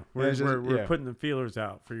 Yeah. It's just- We're yeah. putting the feelers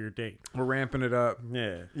out for your date. We're ramping it up.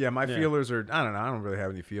 Yeah. Yeah, my Yeah. feelers are. I don't know. I don't really have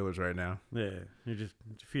any feelers right now. Yeah. You just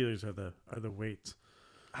feelers are the weights.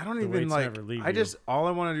 I don't The even weights like. never leave I you. just all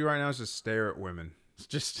I want to do right now is just stare at women It's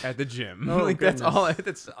just at the gym. Oh, like that's goodness. all.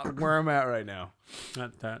 That's where I'm at right now.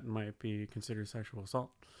 that might be considered sexual assault.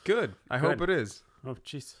 Good. I hope it is, Oh,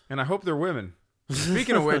 jeez. and I hope they're women.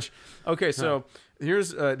 Speaking of which, okay, so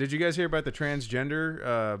here's. Did you guys hear about the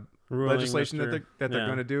transgender Ruling legislation that Mr. they're Yeah.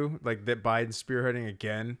 going to do? Like that Biden's spearheading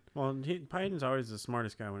again. Well, Biden's always the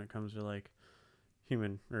smartest guy when it comes to like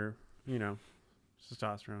human or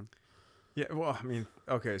testosterone. Yeah, well, I mean,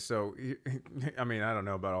 okay, so I mean, I don't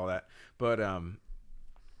know about all that, but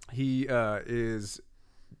he is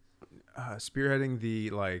spearheading the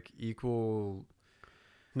like equal,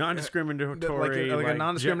 Non-discriminatory, like a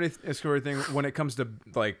non-discriminatory thing when it comes to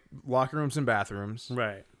like locker rooms and bathrooms,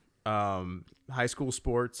 right? high school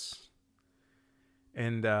sports,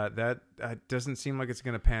 and that doesn't seem like it's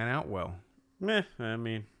going to pan out well. Meh. I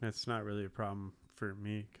mean, it's not really a problem for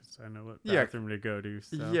me because I know what Yeah. bathroom to go to.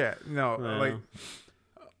 So. Yeah, no, Yeah. like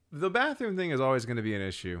the bathroom thing is always going to be an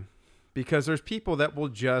issue because there's people that will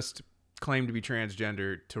just claim to be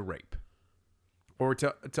transgender to rape or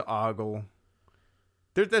to ogle.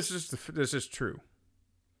 That's just true.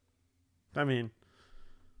 I mean,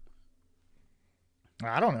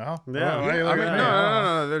 I don't know. Yeah. Why are you I looking mean, at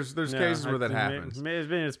no. me? There's yeah, cases where that I think happens.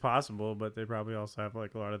 Maybe it's possible, but they probably also have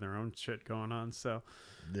like a lot of their own shit going on. So,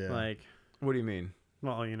 Yeah. like, What do you mean?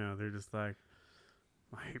 well, they're just like,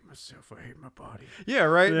 I hate myself. I hate my body. Yeah,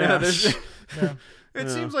 right. Yeah. No, there's, Yeah. it Yeah.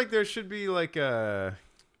 seems like there should be like a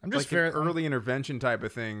I'm just like an fair. early intervention type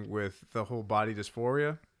of thing with the whole body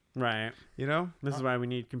dysphoria. Right. You know? This is why we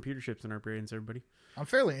need computer chips in our brains, everybody. I'm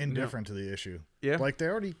fairly indifferent to the issue. Yeah. Like they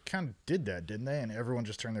already kind of did that, didn't they? And everyone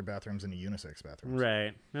just turned their bathrums into unisex bathrooms.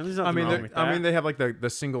 Right. Now, there's nothing wrong with that. I mean, they have like the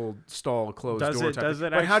single stall closed does door it, type. does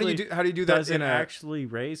it But actually, how do you do that does in it a actually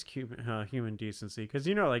raise human decency? Because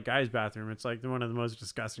like guys' bathroom, it's like one of the most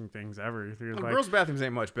disgusting things ever. girls' bathrooms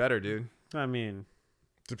ain't much better, dude. I mean,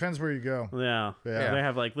 Depends where you go. yeah. Yeah. They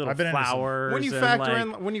have like little I've been into some- flowers. When you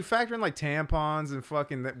and, factor in like tampons and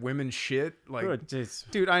fucking that women's shit, like it's,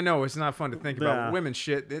 dude, I know it's not fun to think about. Yeah. Women's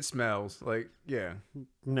shit, it smells like yeah.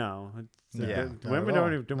 no. Yeah, not Women at all.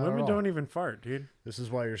 don't even Not at all. don't even fart, dude. This is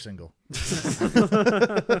why you're single.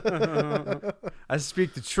 I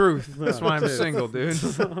speak the truth. That's why I'm dude. single, dude.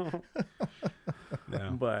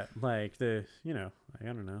 Yeah. But like I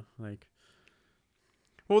don't know, like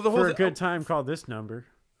Well, the whole for a good time, call this number.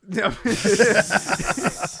 dude,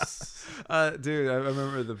 I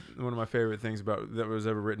remember one of my favorite things about that was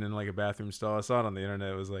ever written in like a bathroom stall. I saw it on the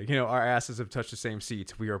internet. It was like, our asses have touched the same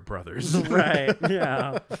seats. We are brothers. Right.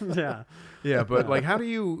 Yeah. Yeah. Yeah, but like, how do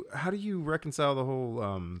you reconcile the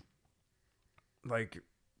whole like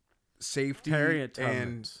safety Harriet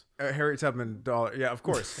and Tubman's. Harriet Tubman dollar? Yeah, of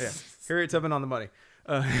course. Yeah, Harriet Tubman on the money.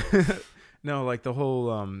 No, like the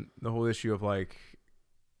whole issue of like,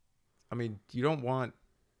 I mean, you don't want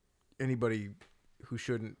anybody who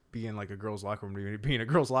shouldn't be in like a girl's locker room to be in a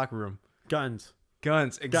girl's locker room. Guns.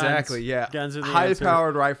 Guns, exactly. Yeah, Guns are the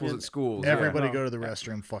high-powered rifles Yeah. at schools. Everybody no. go to the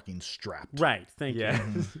restroom fucking strapped. Right. Thank Yeah,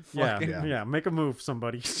 you. Yeah. Yeah. Yeah. Make a move,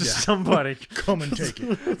 somebody. Somebody. Come and take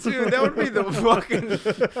it. dude, that would be the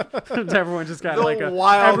fucking Everyone just got The like a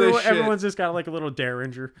wildest shit. everyone's just got like a little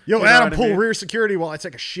Derringer. Yo, You know Adam, what I pull mean? rear security while I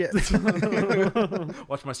take a shit.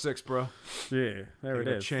 watch my six, bro. Yeah, there it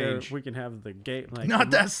gotta is. change. We can have the gate like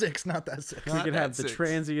Not that six. Not that six. we Not can have that the six.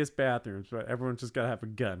 transiest bathrooms, but everyone's just gotta have a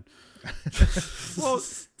gun. Well,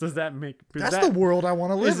 Does that make That's the world I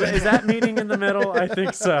want to live in. is that meeting in the middle? I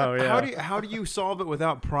think so. Yeah. how do you solve it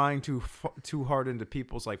without prying too hard into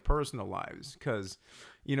people's like personal lives? Because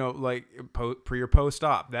like pre or post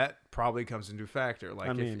op, that probably comes into a factor. Like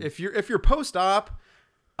I mean- if you're post op,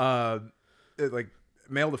 like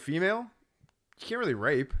male to female, you can't really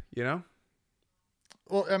rape.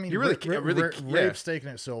 Well, I mean, You really can't- really- yeah. rape's taking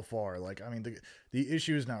it so far. Like, I mean, the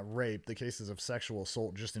issue is not rape. The cases of sexual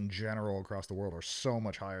assault, just in general across the world, are so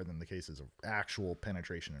much higher than the cases of actual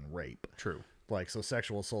penetration and rape. True. Like, so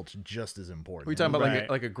sexual assault's just as important. Are we talking about Right.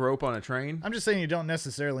 like a grope on a train? I'm just saying you don't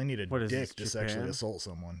necessarily need a What is dick this, to sexually Japan? assault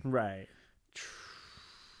someone. Right.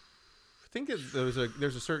 I think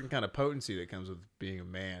there's a certain kind of potency that comes with being a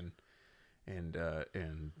man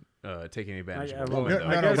and taking advantage of a well, woman. No, though.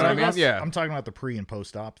 I no, guess- but I I'm, guess- yeah. I'm talking about the pre and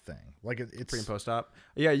post op thing. Like, it's Pre and post op.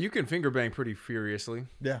 Yeah, you can finger bang pretty furiously.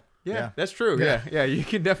 Yeah, Yeah, that's true. Yeah. Yeah. You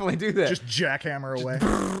can definitely do that. just jackhammer away.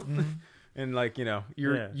 And like you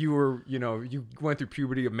Yeah. you went through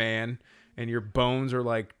puberty of man, and your bones are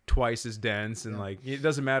like twice as dense, and like it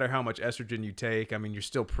doesn't matter how much estrogen you take. I mean, you're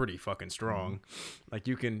still pretty fucking strong. Like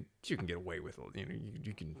you can get away with it.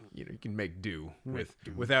 You can make do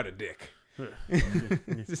without a dick.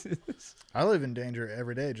 I live in danger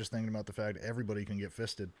every day just thinking about the fact everybody can get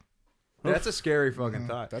fisted. That's a scary fucking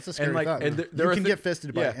thought. That's a scary and like, thought. And You can get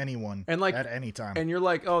fisted by yeah. anyone And like at any time. And you're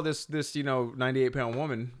like, oh, this 98-pound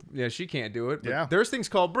woman, yeah, she can't do it. But Yeah. there's things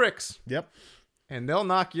called bricks, Yep. and they'll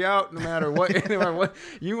knock you out no matter what. No matter what.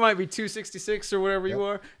 You might be 266 or whatever you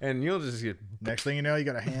are, and you'll just get. Next thing you know, you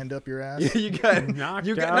got a hand up your ass. You got Knocked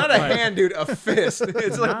you got out not a like- hand, dude, a fist.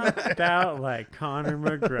 It's like Knocked out like Conor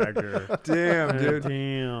McGregor. damn, dude.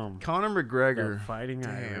 Damn. Conor The McGregor. fighting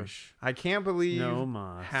Damn. Irish. I can't believe No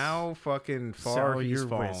mas. how fucking far Sell he's your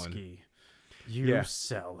fallen. whiskey. You Yeah.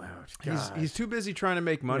 sell out. He's too busy trying to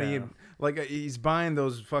make money, Yeah. and like he's buying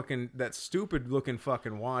that stupid looking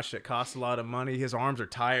fucking watch that costs a lot of money. His arms are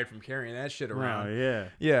tired from carrying that shit around. Oh, yeah.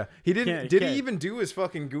 Yeah, he didn't. Can't- Did can't- he even do his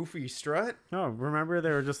fucking goofy strut? No, remember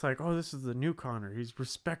they were just like, oh, this is the new Connor. He's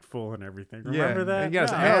respectful and everything. Yeah, Remember that? he got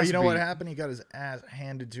his No. ass No, you know what beat. happened? He got his ass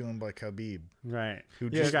handed to him by Khabib, Right. who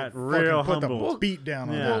He just got fucking real put humble. the beat down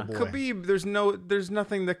on Yeah. that boy. Khabib, there's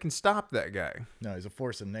nothing that can stop that guy. No, he's a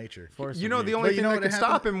force of nature. Force You of know, the nature. only But you thing know that what could happened?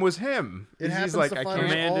 stop him was him. It He's happens like, to I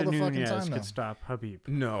fighters can't. all Amanda the fucking Nunes time, though. could stop Habib.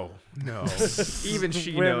 No. Even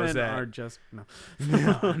she Women knows that. are just no.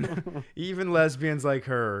 Even lesbians like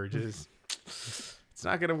her just. It's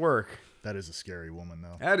not gonna work. That is a scary woman,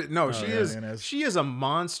 though. She yeah, is. man, as- She is a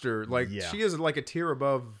monster. Like Yeah. she is like a tier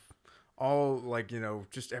above all. Like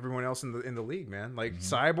just everyone else in the league, man. Like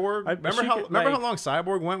Cyborg. Remember she how could, remember how like- long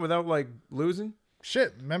Cyborg went without like losing?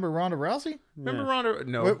 Shit, remember Ronda Rousey? Remember Yeah. Ronda?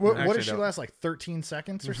 No. What actually did she don't. last, like 13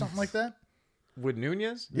 seconds or something like that? With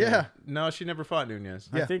Nunez? Yeah. No, she never fought Nunez.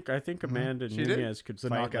 Yeah. I think Amanda She did? Nunez could It's a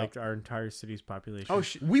fight knockout. like our entire city's population. Oh,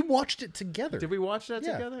 We watched it together. did we watch that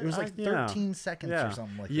Yeah, together? it was like yeah. 13 seconds Yeah. or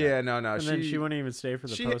something like Yeah, that. no. and then she wouldn't even stay for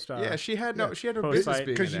the post. Yeah, she had no. Yeah. She had her Post-fight. business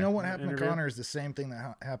being Because in you there. know what happened Interview. to Connor is the same thing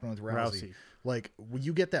that happened with Rousey. Like, when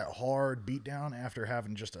you get that hard beatdown after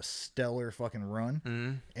having just a stellar fucking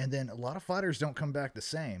run, and then a lot of fighters don't come back the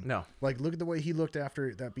same. No. Like, look at the way he looked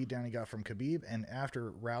after that beatdown he got from Khabib, and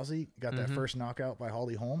after Rousey got that first knockout by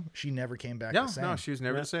Holly Holm, she never came back No, the same. no, she was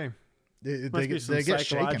never the same. Must be some they get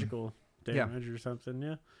shaken. psychological damage or something.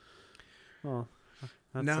 Yeah. Well,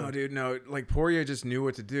 that's No, dude, no. Like Poirier just knew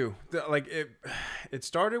what to do. Like it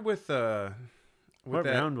started with What that,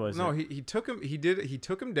 round was no, it? he took him. He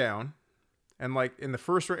took him down, and like in the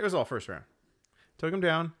first round, it was all first round. Took him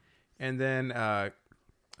down, and then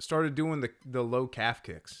started doing the low calf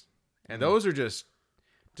kicks, and those are just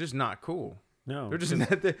not cool. No, They're just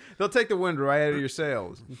they'll take the wind right out of your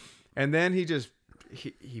sails. And then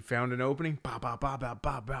he found an opening, bow, bow, bow, bow,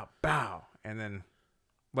 bow, bow, bow, and then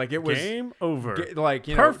like it was game over. like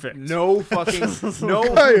you Perfect. know, no fucking no.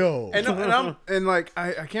 Kayo. And like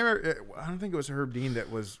I can't remember. I don't think it was Herb Dean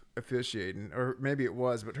that was officiating, or maybe it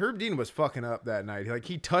was, but Herb Dean was fucking up that night. Like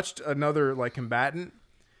he touched another like combatant,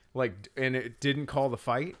 like, and it didn't call the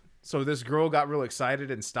fight. So this girl got real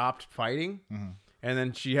excited and stopped fighting. And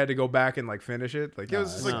then she had to go back and like finish it. Like it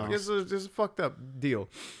was just, like it was just a fucked up deal.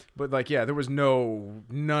 But like yeah, there was none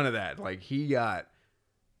of that. Like he got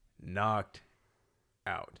knocked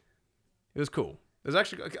out. It was cool. It was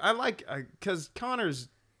actually because Connor's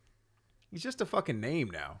he's just a fucking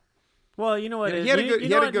name now. Well, you know what? Yeah, he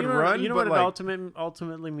had a good run, You know but what like- it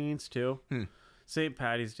ultimately means too. St.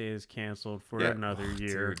 Patty's Day is canceled for Yeah. another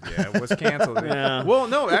year. Dude, yeah, it was canceled. Yeah. Well,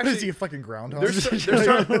 no, What is he, actually, a fucking groundhog? they're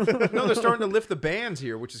starting to lift the bans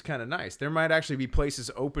here, which is kind of nice. There might actually be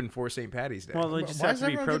places open for St. Patty's Day. Well, they just Why have is to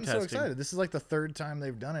be everyone getting so protesting. excited? This is like the third time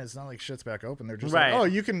they've done it. It's not like shit's back open. They're just Right. like,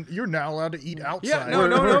 oh, you're now allowed to eat outside. yeah, no.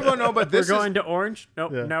 But We're this going to orange.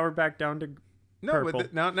 Nope. Yeah. Now we're back down to no, purple.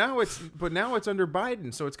 but now it's under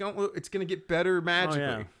Biden, so it's gonna get better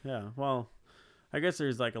magically. Oh, yeah. Well, I guess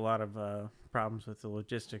there's like a lot of problems with the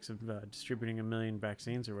logistics of distributing 1 million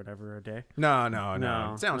vaccines or whatever a day. No.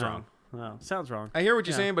 It sounds wrong. No, sounds wrong. I hear what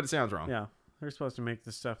you're Yeah. saying, but it sounds wrong. Yeah, they're supposed to make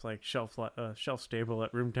this stuff like shelf stable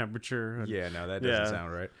at room temperature. And, Yeah, no, that doesn't Yeah.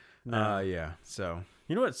 sound right. No. Yeah. So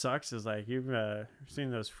You know what sucks is like you've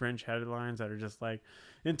seen those fringe headlines that are just like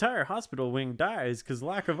entire hospital wing dies because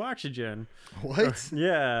lack of oxygen. What?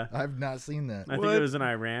 Yeah. I've not seen that. I think it was in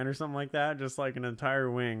Iran or something like that. Just like an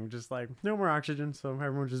entire wing, just like no more oxygen, so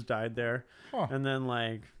everyone just died there. Huh. And then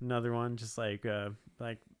like another one, just like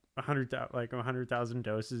 100,000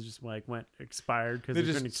 doses just like went expired because they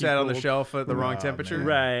just sat on the shelf at the wrong Oh, temperature. man.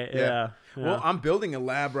 Right. Yeah. Well, I'm building a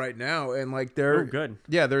lab right now, and like they're Oh, good.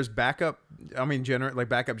 Yeah, there's backup. I mean,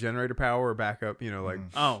 backup generator power or backup.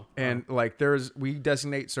 Oh. And like we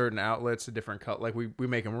designate certain outlets a different color. Like we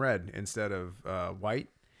make them red instead of white,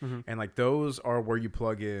 and like those are where you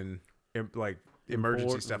plug in like emergency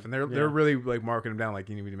Important. stuff, and they're Yeah. really like marking them down. Like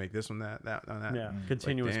you need to make this one, that, and that. Yeah.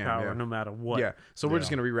 Continuous damn, power, yeah. no matter what. Yeah, so we're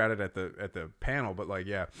just Yeah. gonna reroute it at the panel, but like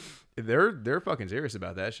yeah, they're fucking serious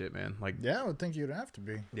about that shit, man. Like Yeah, I would think you'd have to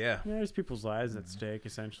be. yeah, Yeah, there's people's lives at stake,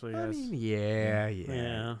 essentially. I as- mean, yeah.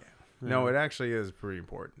 yeah. No, it actually is pretty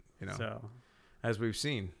important, So, as we've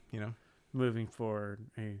seen, moving forward,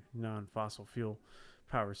 a non-fossil fuel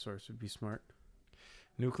power source would be smart.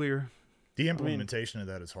 nuclear. The implementation of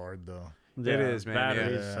that is hard, though. Yeah, is, man, yeah.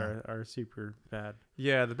 Batteries Yeah. are super bad.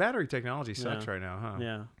 Yeah, the battery technology sucks Yeah. right now, huh?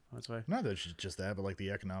 Yeah, that's why. Not that it's just that, but like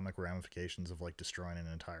the economic ramifications of like destroying an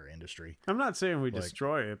entire industry. I'm not saying we Like-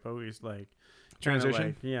 destroy it, but we like Transition? kinda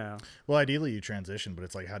like, yeah, Well, ideally you transition, but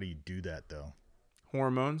it's like, how do you do that though?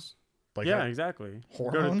 Hormones. Like, yeah, how- exactly.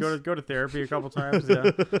 Hormones? Go to therapy a couple times.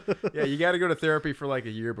 Yeah. Yeah, you got to go to therapy for like a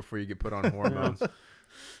year before you get put on hormones.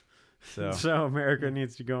 So So America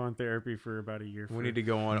needs to go on therapy for about a year. we need to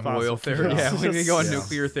go on fossil oil therapy. fuels. Yeah, we need to go on Yeah.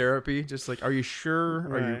 nuclear therapy. Just like, are you sure?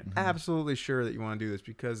 Are you Right. absolutely sure that you want to do this?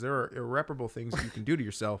 Because there are irreparable things you can do to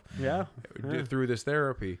yourself Yeah. Yeah. through this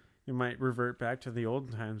therapy. You might revert back to the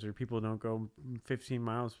old times where people don't go 15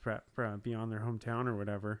 miles beyond their hometown or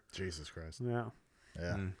whatever. Jesus Christ. Yeah.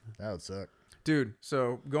 Yeah, that would suck. Dude,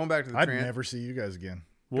 so going back to the I'd never see you guys again.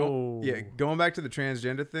 Whoa. going back to the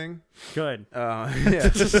transgender thing. Good. Yeah.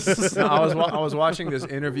 No, I was watching this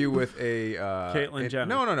interview with a Caitlyn Jenner.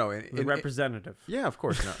 No. The representative. Yeah, of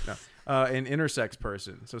course. No. An intersex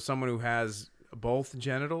person. So someone who has both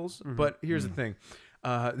genitals. But here's the thing.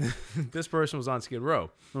 This person was on Skid Row,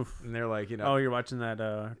 Oof. and they're like, Oh, you're watching that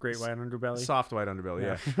Great White Underbelly? soft white underbelly.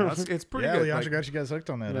 Yeah, Yeah. It's pretty Yeah, good. Leandra Like, got you guys hooked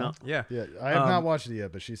on that. Yeah. Huh? yeah, Yeah, I have not watched it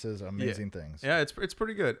yet, but she says amazing things. yeah, it's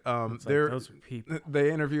pretty good. It's like, They're those are people.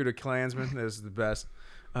 they interviewed a Klansman. This is the best.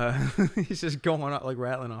 He's just going on like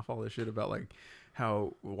rattling off all this shit about like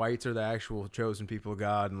how whites are the actual chosen people of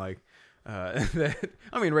God and like that,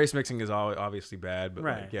 I mean race mixing is obviously bad, but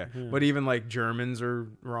Right, like, yeah. yeah. But even like Germans are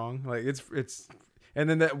wrong. Like it's and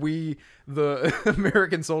then that the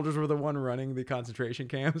American soldiers were the one running the concentration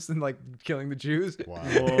camps and like killing the Jews. Wow.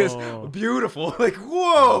 It's Whoa. beautiful. Like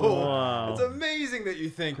whoa. Wow. It's amazing that you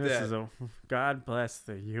think This that. is a God bless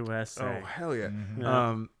the USA. Oh hell yeah.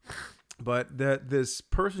 Yeah. But that this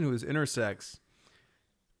person who is intersex,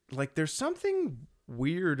 like there's something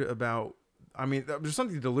weird about. I mean, there's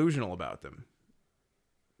something delusional about them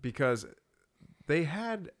because they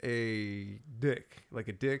had a dick, like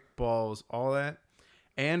a dick, balls, all that,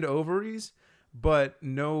 and ovaries, but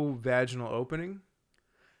no vaginal opening,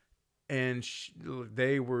 and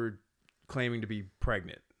they were claiming to be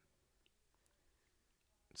pregnant.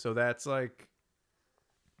 So that's like,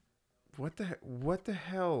 what the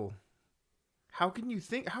hell? How can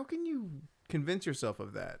you convince yourself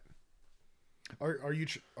of that? Are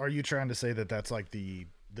you trying to say that that's like the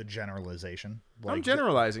generalization? Like, I'm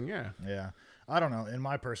generalizing, yeah. Yeah, I don't know. In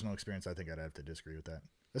my personal experience, I think I'd have to disagree with that.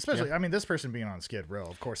 Especially, I mean, this person being on Skid Row,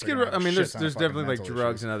 of course. Skid Row, I mean, there's definitely like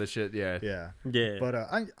drugs and other shit, yeah. Yeah, Yeah. but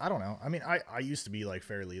I don't know. I mean, I used to be like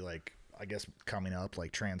fairly like, I guess coming up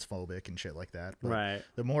like transphobic and shit like that. But Right.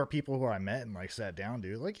 the more people who I met and like sat down,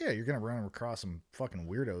 dude, like yeah, you're gonna run across some fucking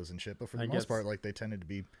weirdos and shit. But for the most part, like they tended to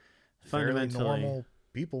be fairly Fundamentally- normal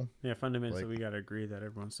people. Yeah, fundamentally, Like- we got to agree that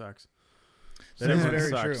everyone sucks. That is Everyone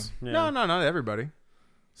very sucks. true. Yeah. No, not everybody.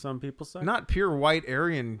 Some people suck. Not pure white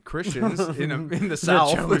Aryan Christians in the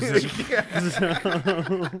South.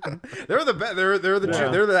 They're the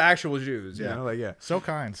they're the actual Jews, you Yeah. know, like yeah. So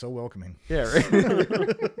kind, so welcoming. Yeah,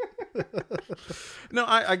 right. No,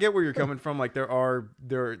 I get where you're coming from. Like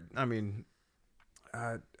I mean,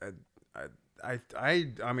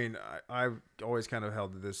 I've always kind of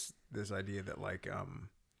held this idea that like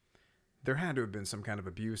there had to have been some kind of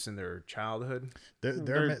abuse in their childhood.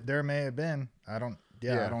 There may have been. I don't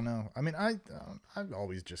Yeah. know. I mean, I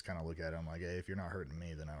always just kind of look at it. I'm like, hey, if you're not hurting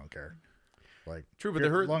me, then I don't care. Like, True, but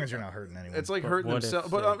as they're long as you're not hurting anyone. It's like But hurting what if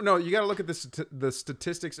themselves. But no, you got to look at the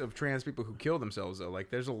statistics of trans people who kill themselves though.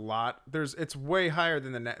 Like there's a lot. It's way higher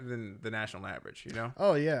than the national average. You know.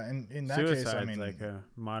 oh yeah, and in that case, Suicide's I mean, like a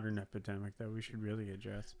modern epidemic that we should really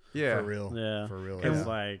address. Yeah. for real, Yeah. for real. It's Yeah.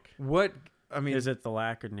 like, What I mean is it the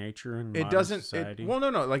lack of nature in it modern doesn't. society? Well,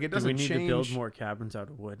 no. Like it Do doesn't we need change. to build more cabins out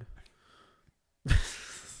of wood?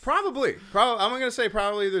 Probably. I'm gonna say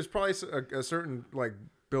probably. There's probably a certain like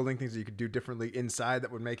building things that you could do differently inside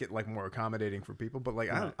that would make it like more accommodating for people. But like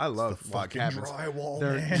I love log fucking cabins. drywall,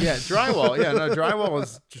 They're- man. Yeah, drywall. Yeah, no, drywall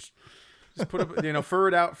is just put up, fur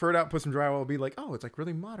it out, put some drywall. Be like, oh, it's like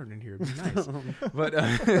really modern in here. It'd be nice. But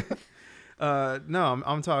no,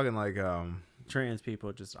 I'm talking like Trans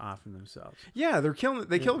people just offing themselves. yeah, they kill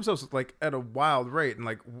themselves like at a wild rate, and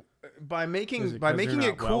like by Is making it 'cause they're it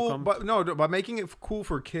not cool, welcomed? but no, by making it cool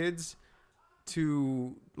for kids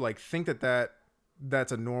to like think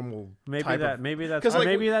that's a normal Maybe type that. of, Maybe that's. 'cause, Or like,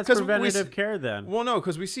 maybe that's 'cause we preventative s- care then. well, no,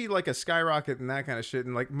 because we see like a skyrocket and that kind of shit,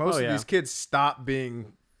 and like most Oh, of yeah. these kids stop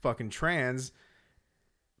being fucking trans,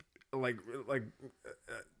 like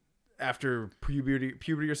after puberty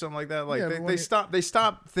or something like that. Like Yeah, but when they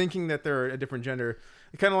stop thinking that they're a different gender.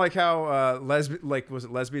 Kind of like how was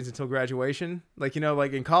it lesbians until graduation? Like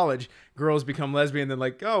like in college, girls become lesbian, then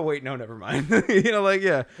like oh wait no never mind. Like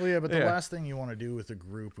yeah. Well, yeah, but the Yeah. last thing you want to do with a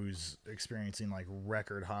group who's experiencing like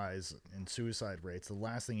record highs in suicide rates, the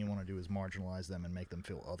last thing you want to do is marginalize them and make them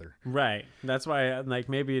feel other. Right. That's why, like,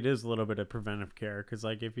 maybe it is a little bit of preventive care, because,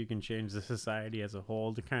 like, if you can change the society as a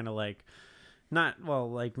whole to kind of, like,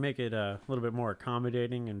 make it a little bit more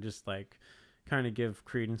accommodating and just, like, kind of give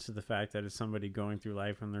credence to the fact that it's somebody going through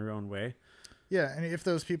life in their own way. Yeah, and if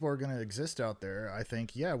those people are going to exist out there, I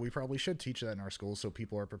think, yeah, we probably should teach that in our schools so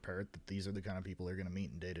people are prepared that these are the kind of people they're going to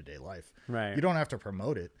meet in day-to-day life. Right. You don't have to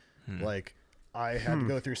promote it. Like, I had to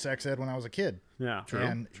go through sex ed when I was a kid. Yeah.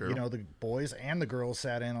 And, true. the boys and the girls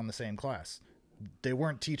sat in on the same class. They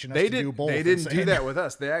weren't teaching us They to do didn't. both. They and didn't do saying- that with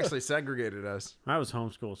us. They actually segregated us. I was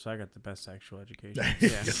homeschooled, so I got the best sexual education.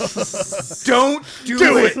 Don't do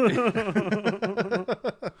it.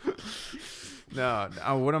 No,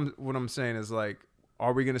 what I'm saying is like,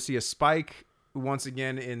 are we going to see a spike once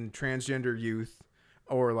again in transgender youth,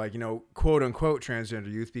 or like quote unquote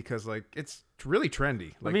transgender youth? Because like it's really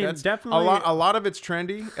trendy. Like, I mean, that's definitely a lot of it's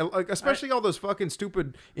trendy, like especially all those fucking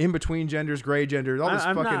stupid in between genders, gray genders, all this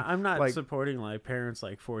I'm not like, supporting like parents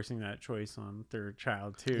like forcing that choice on their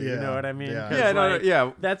child too. You Yeah, know what I mean? yeah. 'Cause, Yeah, no, like,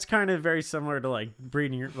 yeah. That's kind of very similar to like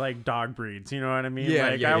breeding your like dog breeds. You know what I mean? Yeah,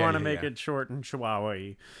 like yeah, I yeah, want to yeah, make yeah. it short and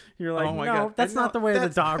chihuahua-y. You're like, Oh my no, God. that's No, not the way the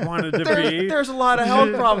that's- dog wanted to be. There's a lot of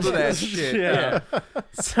health problems with that shit. Yeah.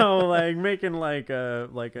 So like making like a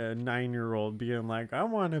 9-year-old being like, I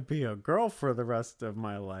want to be a girl for the rest of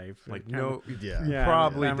my life. Like, It kinda- no, Yeah. Yeah,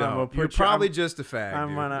 probably I'm gonna don't. put You're you- probably I'm- just a fag. I'm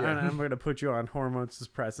dude. gonna Yeah. I'm gonna put you on hormone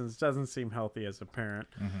suppressants. Doesn't seem healthy as a parent.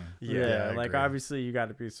 Yeah, I like agree. obviously you got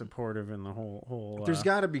to be supportive in the whole. There's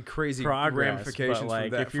got to be crazy progress, ramifications but like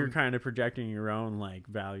from that. if you're kind of projecting your own like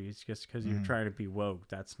values just because you're trying to be woke,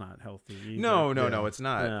 that's not healthy. Either. no, it's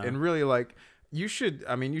not. Yeah. And really, like, you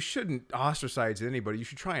shouldn't ostracize anybody. You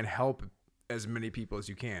should try and help as many people as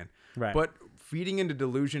you can. Right. But feeding into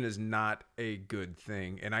delusion is not a good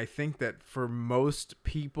thing. And I think that for most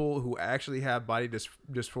people who actually have body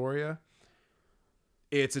dysphoria,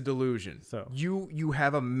 it's a delusion. So- you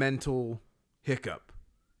have a mental hiccup.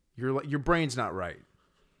 Your brain's not right.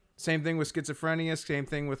 Same thing with schizophrenia, same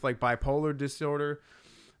thing with like bipolar disorder.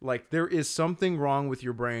 Like, there is something wrong with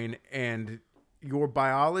your brain, and your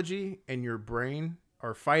biology and your brain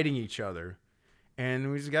are fighting each other.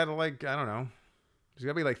 And we just got to, like, I don't know. There's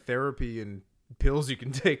got to be like therapy and pills you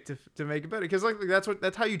can take to make it better. Because like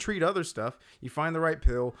that's how you treat other stuff. You find the right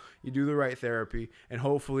pill, you do the right therapy, and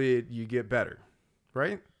hopefully you get better.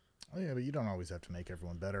 Right? Oh, yeah, but you don't always have to make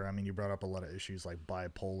everyone better. I mean, you brought up a lot of issues like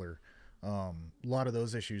bipolar. A lot of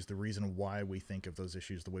those issues, the reason why we think of those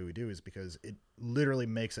issues the way we do is because it literally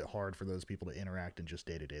makes it hard for those people to interact in just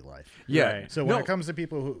day-to-day life. Yeah. Right. So when it comes to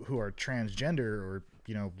people who are transgender or,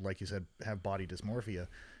 you know, like you said, have body dysmorphia,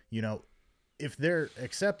 you know, if they're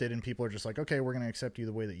accepted and people are just like, okay, we're going to accept you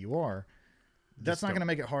the way that you are, that's not going to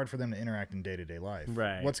make it hard for them to interact in day-to-day life.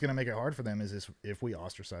 Right. What's going to make it hard for them is if we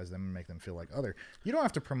ostracize them and make them feel like other. You don't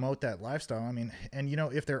have to promote that lifestyle. I mean, and, you know,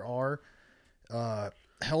 if there are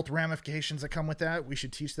health ramifications that come with that, we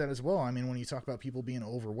should teach that as well. I mean, when you talk about people being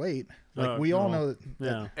overweight, like we all know that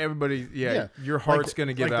Yeah. Everybody, yeah, your heart's like- going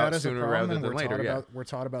to give like out that is a sooner problem, rather and than later. Yeah. we're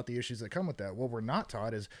taught about the issues that come with that. What we're not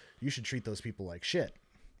taught is you should treat those people like shit,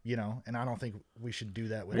 you know. And I don't think we should do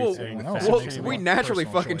that with Well, anyone fat else. well, It makes it we more naturally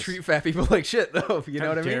personal fucking choice. treat fat people like shit, though. You know How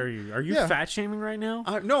what I mean? dare you? Are you Yeah. fat shaming right now?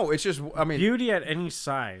 No, it's just, I mean, Beauty at any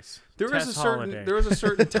size. there is a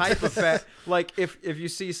certain type of fat. Like if you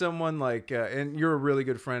see someone like, and you're a really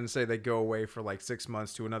good friend, say they go away for like 6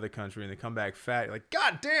 months to another country and they come back fat, you're like,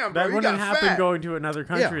 God damn, bro, That you wouldn't got happen fat. going to another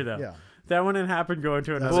country Yeah, though. yeah. That wouldn't happen going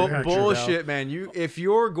to another Bull- country. Bullshit, man. If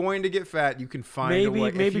you're going to get fat, you can find a way.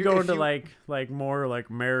 Maybe going to like more like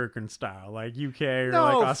American style, like UK or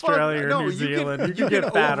No, like Australia or New Zealand. You can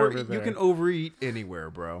get fat over there. You can overeat anywhere,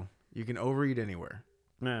 bro. You can overeat anywhere.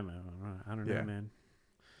 Man, I don't know, Yeah. man.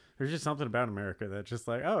 There's just something about America that's just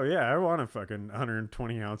like, oh yeah, I want a fucking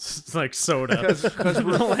 120 ounce like soda. Because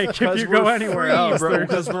we're like if you go anywhere free, else, bro. they're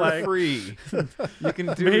Because just we're like free. You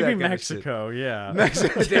can do maybe that kind Mexico, yeah. Of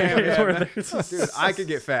shit. Mexico, damn, yeah, Where man. there's- Dude, I could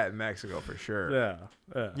get fat in Mexico for sure. yeah,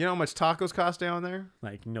 You know how much tacos cost down there?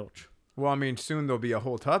 like notch Well, I mean, soon there'll be a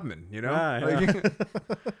whole Tubman. You know? Ah,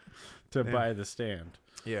 Like- to buy the stand.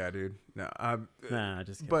 yeah, dude. No, Nah,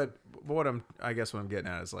 just kidding. but what I guess what I'm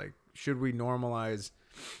getting at is like, should we normalize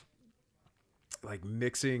like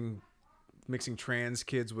mixing trans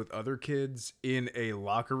kids with other kids in a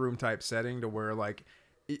locker room type setting to where like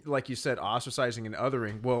you said, ostracizing and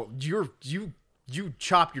othering? Well, you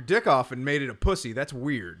chop your dick off and made it a pussy. That's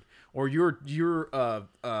weird. Or you're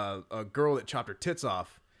a girl that chopped her tits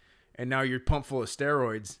off and now you're pumped full of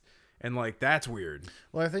steroids. And like that's weird.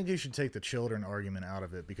 Well, I think you should take the children argument out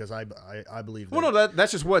of it because I believe that. Well, no,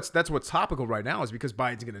 that's just what's topical right now is because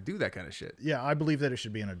Biden's going to do that kind of shit. Yeah, I believe that it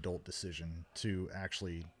should be an adult decision to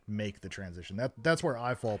actually make the transition. That's where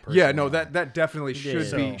I fall personally. Yeah, no, on it. that definitely should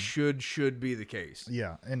So- be should be the case.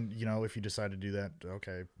 Yeah, and you know, if you decide to do that,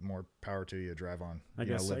 okay, more power to you. Drive on. I You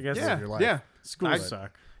know, guess live Yeah, your life. yeah, schools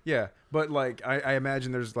suck. yeah. But like, I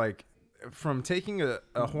imagine there's like, from taking a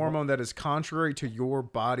hormone that is contrary to your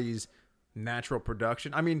body's natural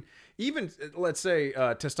production. I mean, even let's say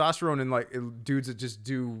testosterone in like dudes that just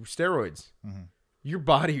do steroids. Your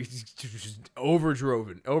body is just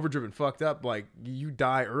overdriven, fucked up. Like you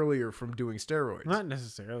die earlier from doing steroids. Not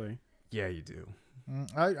necessarily. Yeah, you do.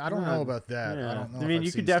 I don't know about that. Yeah. I don't know. I if mean, I've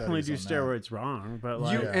you seen could definitely do studies on that. steroids wrong, but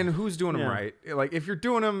like, And who's doing them Yeah. right? Like, if you're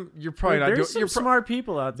doing them, you're probably like, not there's doing. some smart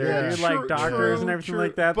people out there, Yeah. dude, True, like doctors true, and everything true.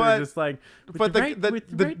 like that. But- They're just like, with but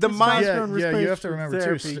the mind- testosterone Yeah, you have to replacement remember,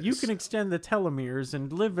 too, therapy, you can extend the telomeres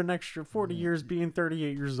and live an extra 40 years being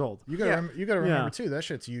 38 years old. You gotta remember Yeah. too. That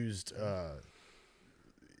shit's used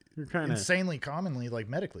You're kind of insanely commonly, like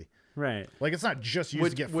medically. right. Like it's not just used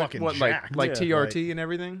to get fucking what, jacked. like Yeah. TRT and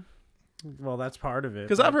everything. Well, that's part of it.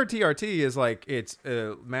 Because but- I've heard TRT is like it's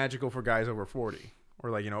magical for guys over 40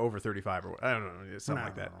 or like over 35 or I don't know, something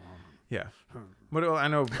like that. Yeah, but I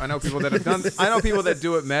know people that have done. I know people that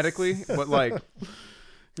do it medically, but like,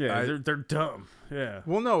 Yeah, they're dumb. Yeah.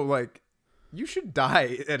 well, no, like you should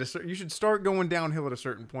die at you should start going downhill at a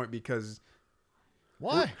certain point because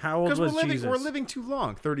Why? How old was Jesus? we're living too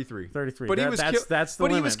long. 33. 33. But he was that's, killed. that's the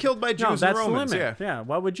but limit. he was killed by Jews no, and that's Romans. the limit. Yeah.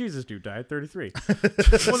 What would Jesus do? Die at 33.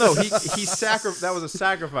 Well, no, he that was a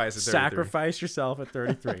sacrifice at 33. Sacrifice yourself at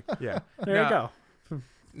 33. Yeah. There you go.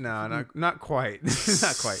 No, not quite.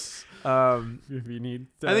 Not quite. If you need,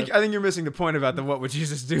 I think you're missing the point about the what would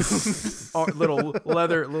Jesus do? Oh, little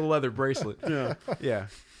leather bracelet. Yeah. Yeah.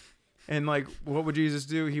 And like, what would Jesus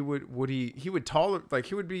do? He would tolerate, like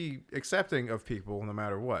he would be accepting of people no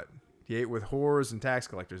matter what. He ate with whores and tax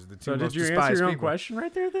collectors, the two So most did you despised answer your own people. question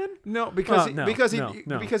right there then? No, because Oh, no,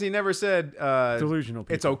 because he never said Delusional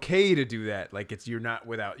people. it's okay to do that. Like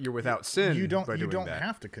you're without sin. You don't by doing that.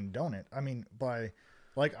 have to condone it. I mean,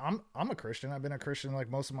 like I'm a Christian. I've been a Christian like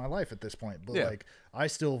most of my life at this point, but Yeah. like I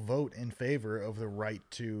still vote in favor of the right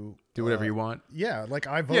to Do whatever you want. Yeah, like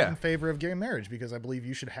I vote Yeah. in favor of gay marriage because I believe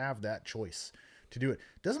you should have that choice to do it.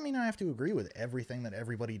 Doesn't mean I have to agree with everything that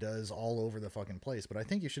everybody does all over the fucking place, but I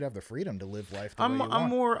think you should have the freedom to live life the way you want.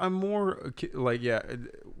 I'm more like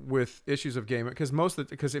with issues of gay because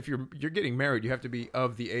if you're getting married, you have to be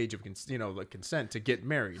of the age of consent to get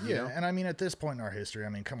married. You Yeah, know? and I mean at this point in our history, I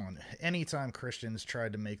mean, come on. Anytime Christians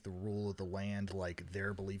tried to make the rule of the land like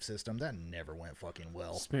their belief system, that never went fucking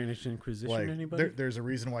well. Spanish Inquisition, Like anybody? there's a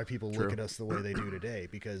reason why people look at us the way they do today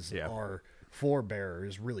because Yeah. our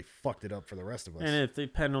forebears really fucked it up for the rest of us. And if the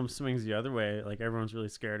pendulum swings the other way, like everyone's really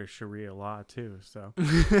scared of Sharia law too. So,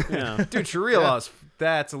 yeah. Dude, Sharia laws,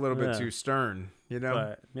 that's a little bit Yeah. too stern. You know.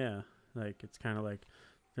 But yeah, like it's kind of like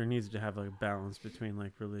there needs to have like a balance between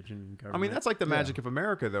like religion and government. I mean, that's like the magic of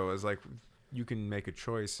America, though, is like you can make a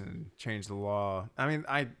choice and change the law. I mean,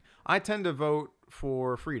 I tend to vote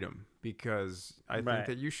for freedom because I think Right.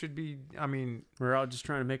 that you should be. I mean, we're all just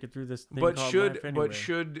trying to make it through this thing but called should life anyway. but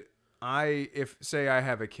should I if say I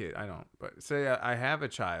have a kid, I don't, but say I have a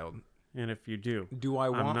child, And if you do, do I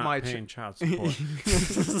I'm want not my paying child support.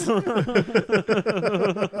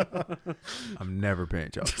 I'm never paying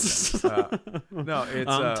child support. No,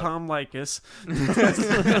 it's Tom Likas.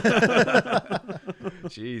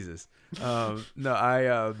 Jesus. No,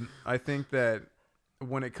 I think that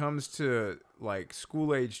when it comes to like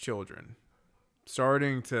school age children,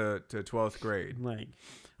 starting to 12th grade, Like,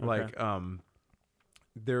 like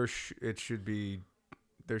there should be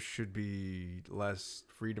less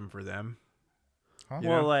freedom for them. Huh? You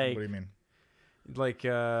well, know, like, What do you mean?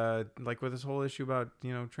 Like with this whole issue about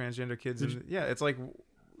transgender kids and it's like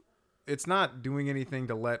it's not doing anything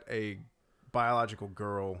to let a biological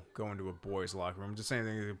girl go into a boy's locker room. Just saying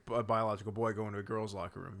as a biological boy go into a girl's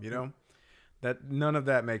locker room. You know, that none of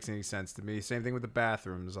that makes any sense to me. Same thing with the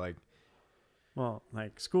bathrooms. Like, well,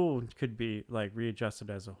 like school could be like readjusted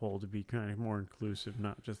as a whole to be kind of more inclusive,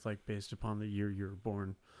 not just like based upon the year you were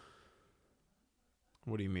born.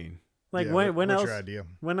 what do you mean? Like Yeah, when what's else? your idea?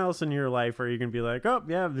 When else in your life are you gonna be like, oh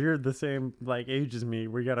yeah, you're the same like age as me?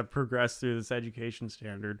 We gotta progress through this education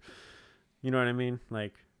standard. You know what I mean?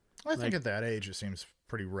 Like, I think like- at that age it seems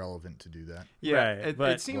pretty relevant to do that. Yeah, Right, it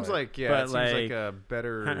but- seems Like- like but it seems like like, a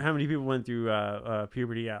better. how many people went through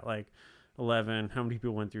puberty at like 11? How many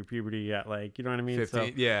people went through puberty at like, you know what I mean? 15.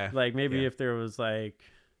 So, Yeah, like maybe yeah. if there was like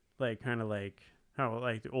kind of like how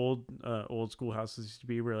like the old schoolhouses used to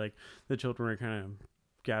be, where like the children were kind of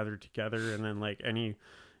gathered together, and then like in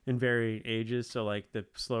varying ages, so like the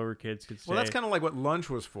slower kids could stay. Well, that's kind of like what lunch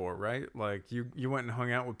was for, right? Like you went and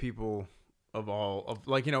hung out with people of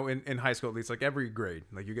like in high school at least, like every grade,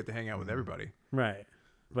 like you get to hang out with everybody. right.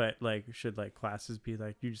 But like, should like classes be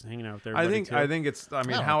like you just hanging out with everybody? I think it's. I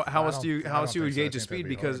mean, how else do you I how else don't do you think so. I engage the think that'd speed?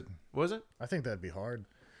 be Because hard. was it? I think that'd be hard.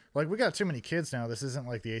 Like we got too many kids now. This isn't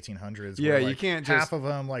like the 1800s. Yeah, where, you like, can't half just- of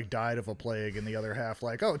them like died of a plague, and the other half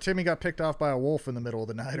like, oh, Timmy got picked off by a wolf in the middle of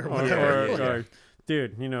the night or Or, whatever. yeah. or-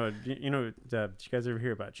 dude, did you guys ever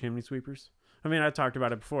hear about chimney sweepers? I mean, I talked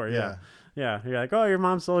about it before. Yeah. Yeah. You're like, oh, your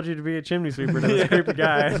mom sold you to be a chimney sweeper to this creepy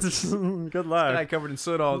guy. Good luck. Guy covered in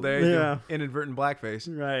soot all day. Yeah. Inadvertent blackface.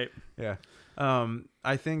 Right. Yeah.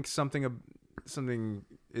 I think something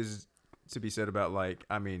is to be said about, like,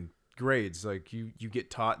 I mean, grades. Like, you get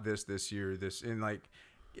taught this year, and like,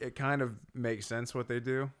 it kind of makes sense what they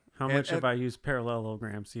do. How much have I used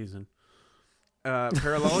parallelogram season?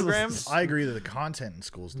 Parallelograms? I agree that the content in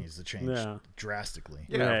schools needs to change drastically.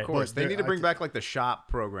 Yeah, Right. of course. But They there- need to I bring thi- back like the shop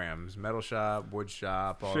programs, metal shop, wood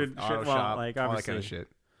shop, auto Well, shop, like, all that kind of obviously- shit.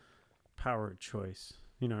 Power of choice.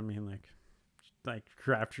 You know what I mean? Like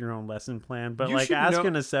craft your own lesson plan. But You like should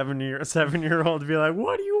asking know- a 7-year-old to be like,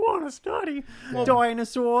 what do you want to study?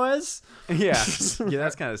 Dinosaurs? Yeah,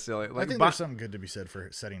 that's kind of silly. I Like, think there's something good to be said for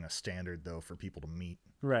setting a standard, though, for people to meet.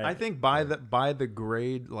 Right. I think by the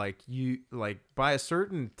grade, like by a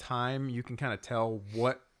certain time, you can kind of tell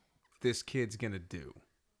what this kid's gonna do.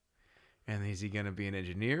 And is he gonna be an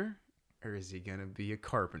engineer, or is he gonna be a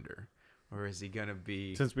carpenter, or is he gonna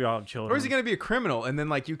be, Since we all have children. or is he gonna be a criminal? And then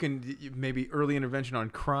like maybe early intervention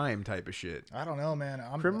on crime type of shit. I don't know, man.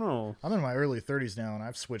 criminal? I'm in my early 30s now, and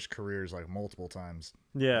I've switched careers like multiple times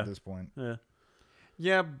Yeah. at this point. Yeah.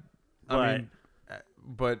 Yeah, I But- mean,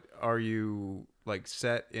 but are you like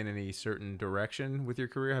set in any certain direction with your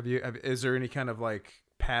career? Is there any kind of like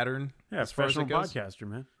pattern? Yeah, as far as professional it goes? podcaster,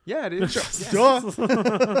 man. Yeah, it is.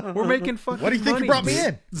 Duh. We're making fucking What do you think money, you brought me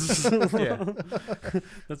dude. in? Yeah.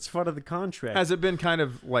 That's part of the contract. Has it been kind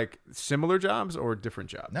of like similar jobs or different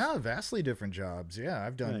jobs? No, vastly different jobs. Yeah,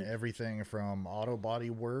 I've done Right. everything from auto body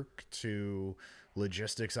work to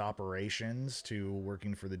logistics operations to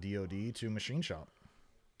working for the DoD to machine shop.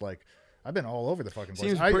 Like, I've been all over the fucking place.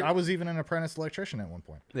 Seems I pretty- was even an apprentice electrician at one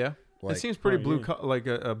point. Yeah. Like- it seems pretty Oh, blue, yeah. like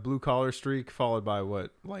a blue collar streak followed by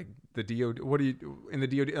what, like the DoD. What do you in the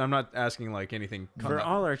DoD? I'm not asking like anything For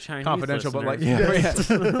all our Chinese confidential, but like, listeners.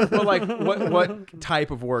 yeah. But like, what type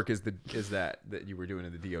of work is that you were doing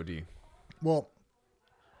in the DoD? Well,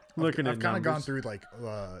 Looking I've at kind of gone numbers. through like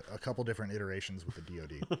a couple different iterations with the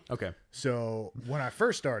DoD. Okay. So when I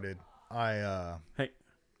first started, I Hey,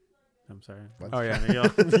 I'm sorry. Oh yeah. Yell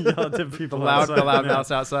at the people The loud outside.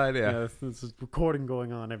 mouse outside. Yeah. Yeah, this is recording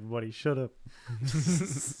going on. Everybody, shut up.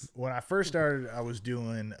 when I first started, I was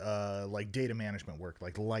doing like data management work,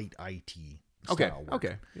 like light IT. Okay. style work.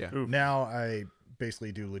 Okay. Yeah. Ooh. Now I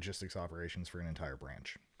basically do logistics operations for an entire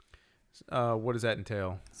branch. What does that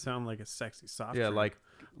entail? Sound like a sexy soft Yeah, drink. like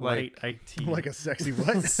Light IT. Like a sexy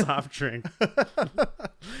what? soft drink.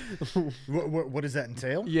 What does that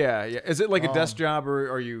entail? yeah. Is it like a desk job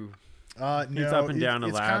or are you? No, He's up and down a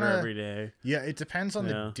it's ladder kinda- every day. Yeah, it depends on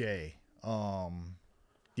Yeah. the day.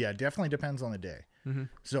 Yeah, it definitely depends on the day. Mm-hmm.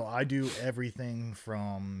 So I do everything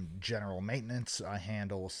from general maintenance. I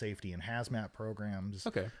handle safety and hazmat programs.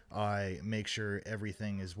 Okay. I make sure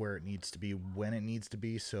everything is where it needs to be when it needs to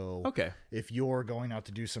be. So Okay. if you're going out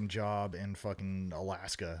to do some job in fucking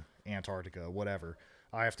Alaska, Antarctica, whatever,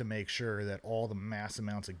 I have to make sure that all the mass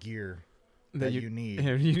amounts of gear that you need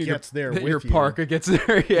gets there that with your you. parka gets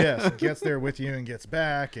there. Yeah. Yes, gets there with you and gets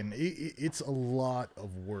back, and it's a lot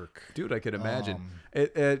of work. Dude, I could imagine.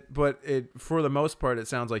 But for the most part, it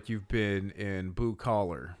sounds like you've been in blue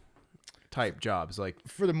collar type jobs. Like,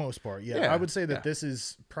 For the most part, yeah. Yeah, I would say that yeah. this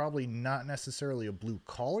is probably not necessarily a blue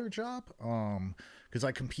collar job, because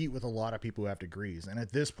I compete with a lot of people who have degrees, and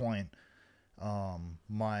at this point,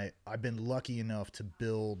 I've been lucky enough to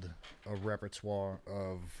build a repertoire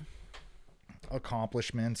of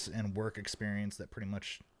accomplishments and work experience that pretty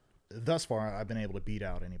much, thus far, I've been able to beat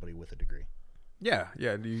out anybody with a degree. yeah.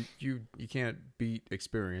 You can't beat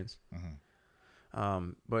experience.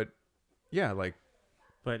 But yeah, like,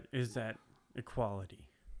 But is that equality?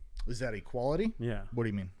 Is that equality? Yeah. What do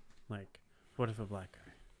you mean? Like, what if a black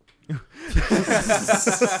guy?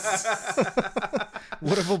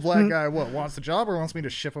 What if a black guy wants the job or wants me to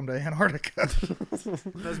ship him to Antarctica?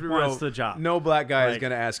 let's be Wants the job. No black guy is Like-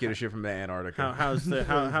 gonna ask you to ship from Antarctica. How's the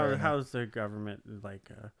Fair enough. how's the government like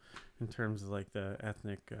in terms of like the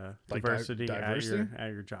ethnic Like diversity, diversity?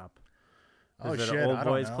 at your job? Oh, Is it shit, an old I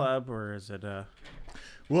don't boys know. club or is it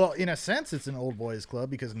Well, in a sense, it's an old boys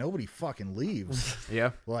club because nobody fucking leaves.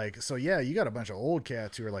 Yeah. Like, so yeah, you got a bunch of old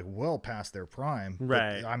cats who are like well past their prime. but,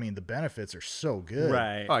 Right. I mean, the benefits are so good.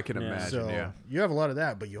 right? Oh, I can yeah. imagine. So yeah. you have a lot of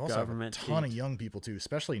that, but you also Government have a ton of heat. young people too,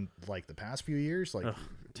 especially like the past few years. Like Ugh,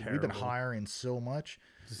 we've been terrible. hiring so much,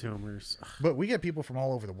 Zoomers. Ugh. but we get people from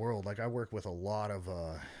all over the world. Like I work with a lot of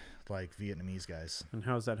like Vietnamese guys. And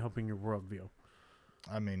how's that helping your worldview?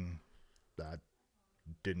 I mean, that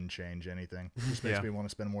didn't change anything. It just makes Yeah. me want to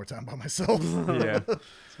spend more time by myself. Yeah.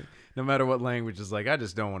 No matter what language is like, I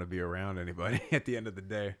just don't want to be around anybody at the end of the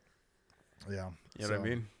day. Yeah. You know what I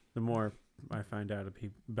mean? The more I find out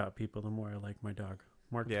about people, the more I like my dog,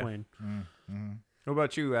 Mark Twain. Mm-hmm. What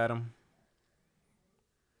about you, Adam?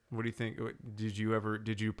 What do you think? Did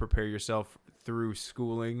you prepare yourself through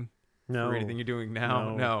schooling for anything you're doing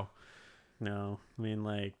now? No. I mean,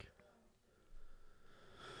 like,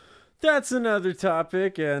 that's another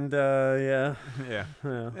topic, and Yeah.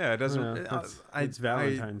 It doesn't. It's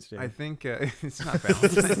Valentine's Day. I think it's not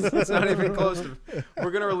Valentine's. It's not even close to.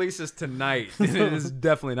 We're gonna release this tonight, and it is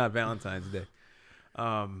definitely not Valentine's Day.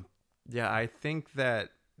 Yeah, I think that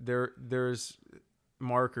there's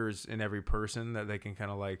markers in every person that they can kind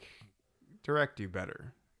of like direct you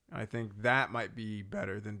better. I think that might be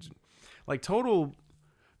better than like total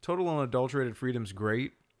unadulterated freedom's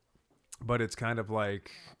great, but it's kind of like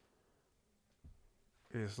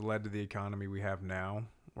it's led to the economy we have now,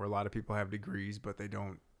 where a lot of people have degrees, but they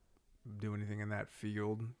don't do anything in that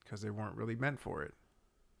field because they weren't really meant for it.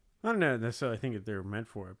 I don't know necessarily think that they're meant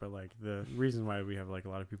for it, but like the reason why we have like a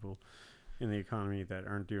lot of people in the economy that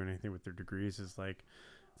aren't doing anything with their degrees is like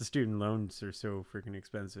the student loans are so freaking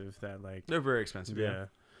expensive that like They're very expensive. Yeah.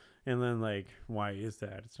 And then like why is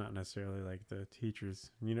that? It's not necessarily like the teachers,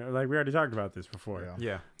 like we already talked about this before.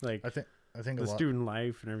 Yeah. Like I think the student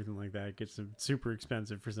life and everything like that gets super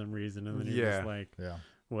expensive for some reason, and then you're just like,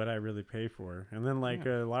 what I really pay for? And then like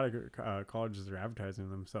a lot of colleges are advertising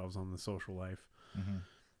themselves on the social life. Mm-hmm.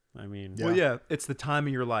 I mean, Well, yeah, it's the time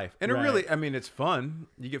of your life. And it really, I mean, it's fun.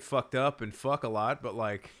 You get fucked up and fuck a lot, but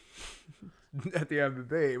like at the end of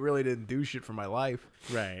the day, it really didn't do shit for my life.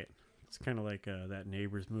 Right. It's kind of like that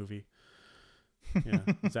Neighbors movie. Yeah,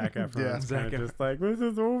 Zac Efron's kind of just like, this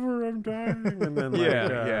is over, I'm dying. And then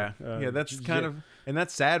like, that's kind of, and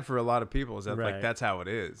that's sad for a lot of people is that like, that's how it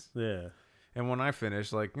is. Yeah. And when I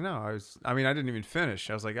finished, like, I didn't even finish.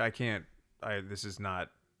 I was like, this is not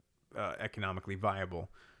economically viable.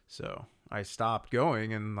 So I stopped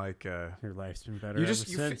going, and like your life's been better.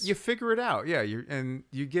 You figure it out. Yeah.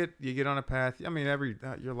 You get on a path. I mean,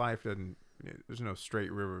 your life there's no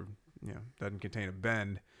straight river, doesn't contain a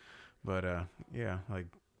bend, but like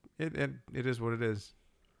it is what it is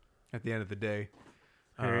at the end of the day.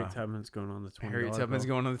 Harriet Tubman's going on the $20 Harriet Tubman's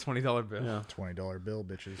going on the $20 bill. Yeah. $20 bill,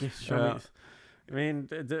 bitches. I mean,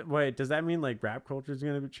 wait, does that mean like rap culture is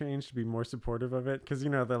going to change to be more supportive of it? Because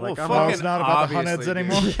they're like, it's not about the Huneds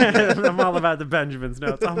anymore. I'm all about the Benjamins.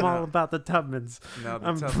 No, I'm all about the Tubmans. No,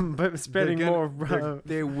 I'm spending more.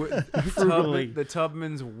 They would. The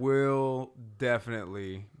Tubmans will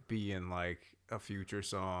definitely be in like a Future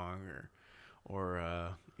song or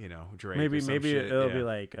Drake. Maybe shit. It'll be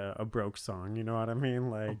like a broke song. You know what I mean?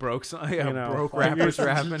 Like a broke song. Yeah, broke rappers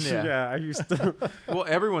rapping. Yeah, I used to. Well,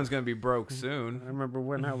 everyone's gonna be broke soon. I remember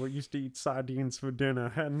when I used to eat sardines for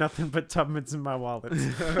dinner. I had nothing but Tubmans in my wallet.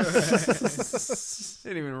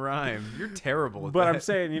 Didn't even rhyme. You're terrible. But I'm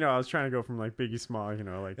saying, I was trying to go from like Biggie Small,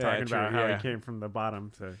 like talking about how he came from the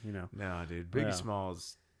bottom to, No, dude, Biggie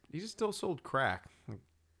Smalls. He just still sold crack.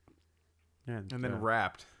 Yeah, and then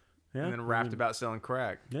rapped. Yeah, and then rapped about selling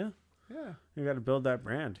crack. Yeah. Yeah. You got to build that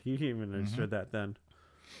brand. He even understood that then.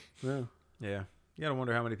 Yeah. Yeah. You got to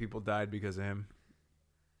wonder how many people died because of him.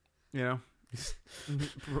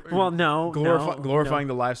 Well, no. Glorifying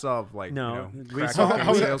the lifestyle of like, crack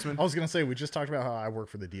salesman. I was going to say, we just talked about how I work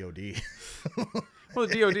for the DOD. Well,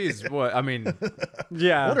 the DOD is what? I mean...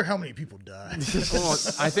 Yeah. I wonder how many people died. Well,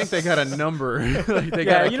 I think they got a number.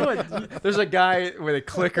 You know what? There's a guy with a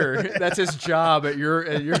clicker. That's his job at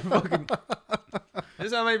your fucking... This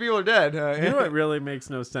is how many people are dead. You know what really makes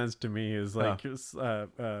no sense to me is like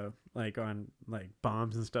like on like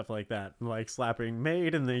bombs and stuff like that, like slapping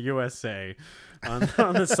 "Made in the USA" on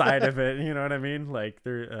the side of it. You know what I mean? Like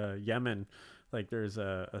they're Yemen. Like there's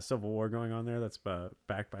a civil war going on there that's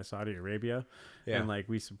backed by Saudi Arabia, and like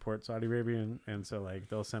we support Saudi Arabia, and so like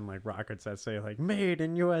they'll send like rockets that say like "Made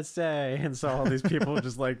in USA," and so all these people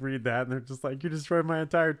just like read that and they're just like, "You destroyed my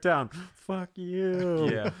entire town, fuck you."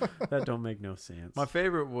 Yeah, that don't make no sense. My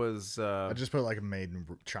favorite was I just put like "Made in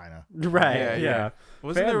China." Right? Yeah.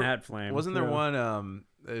 Wasn't Fan there that flame? Wasn't there one?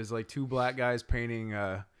 There's like two black guys painting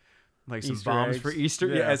like some Easter bombs eggs. for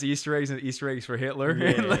Easter, as Easter eggs and Easter eggs for Hitler.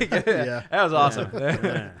 Yeah. That was awesome.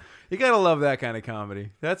 Yeah. You gotta love that kind of comedy.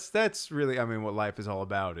 That's really, I mean, what life is all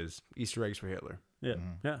about is Easter eggs for Hitler. Yeah,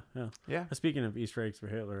 Mm-hmm. yeah. Speaking of Easter eggs for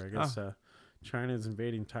Hitler, I guess China's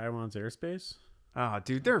invading Taiwan's airspace. Oh,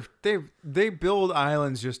 dude, they build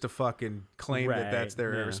islands just to fucking claim that that's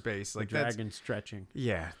their yeah. airspace. Like the dragon stretching.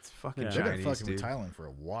 Yeah, it's fucking They've been Chinese, fucking dude. with Thailand for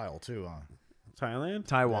a while too, huh? Thailand?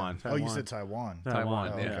 Taiwan. Oh, you said Taiwan.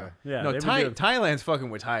 Taiwan, Oh, yeah. okay. Yeah. No, they were doing- Thailand's fucking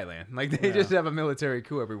with Thailand. Like they just have a military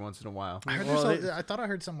coup every once in a while. I heard Well, I thought I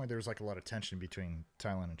heard somewhere there was like a lot of tension between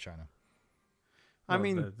Thailand and China. I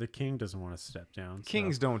mean, the king doesn't want to step down.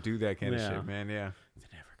 Kings don't do that kind of Yeah. shit, man. Yeah. They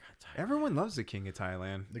never got tired. Everyone loves the king of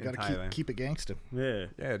Thailand. They in got to Thailand. keep it gangsta. Yeah,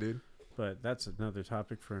 Yeah, dude. but that's another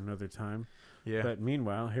topic for another time. Yeah. But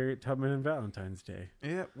meanwhile, Harriet Tubman and Valentine's Day.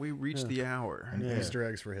 Yeah, we reached the hour. And Yeah. Easter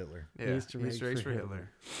eggs for Hitler. Yeah, Easter eggs for Hitler.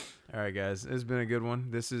 All right, guys. It's been a good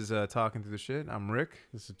one. This is Talking Through the Shit. I'm Rick.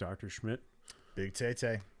 This is Dr. Schmidt. Big Tay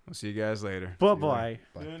Tay. We'll see you guys later. Bye-bye.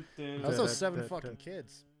 Bye. That's those 7 fucking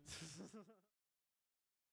kids.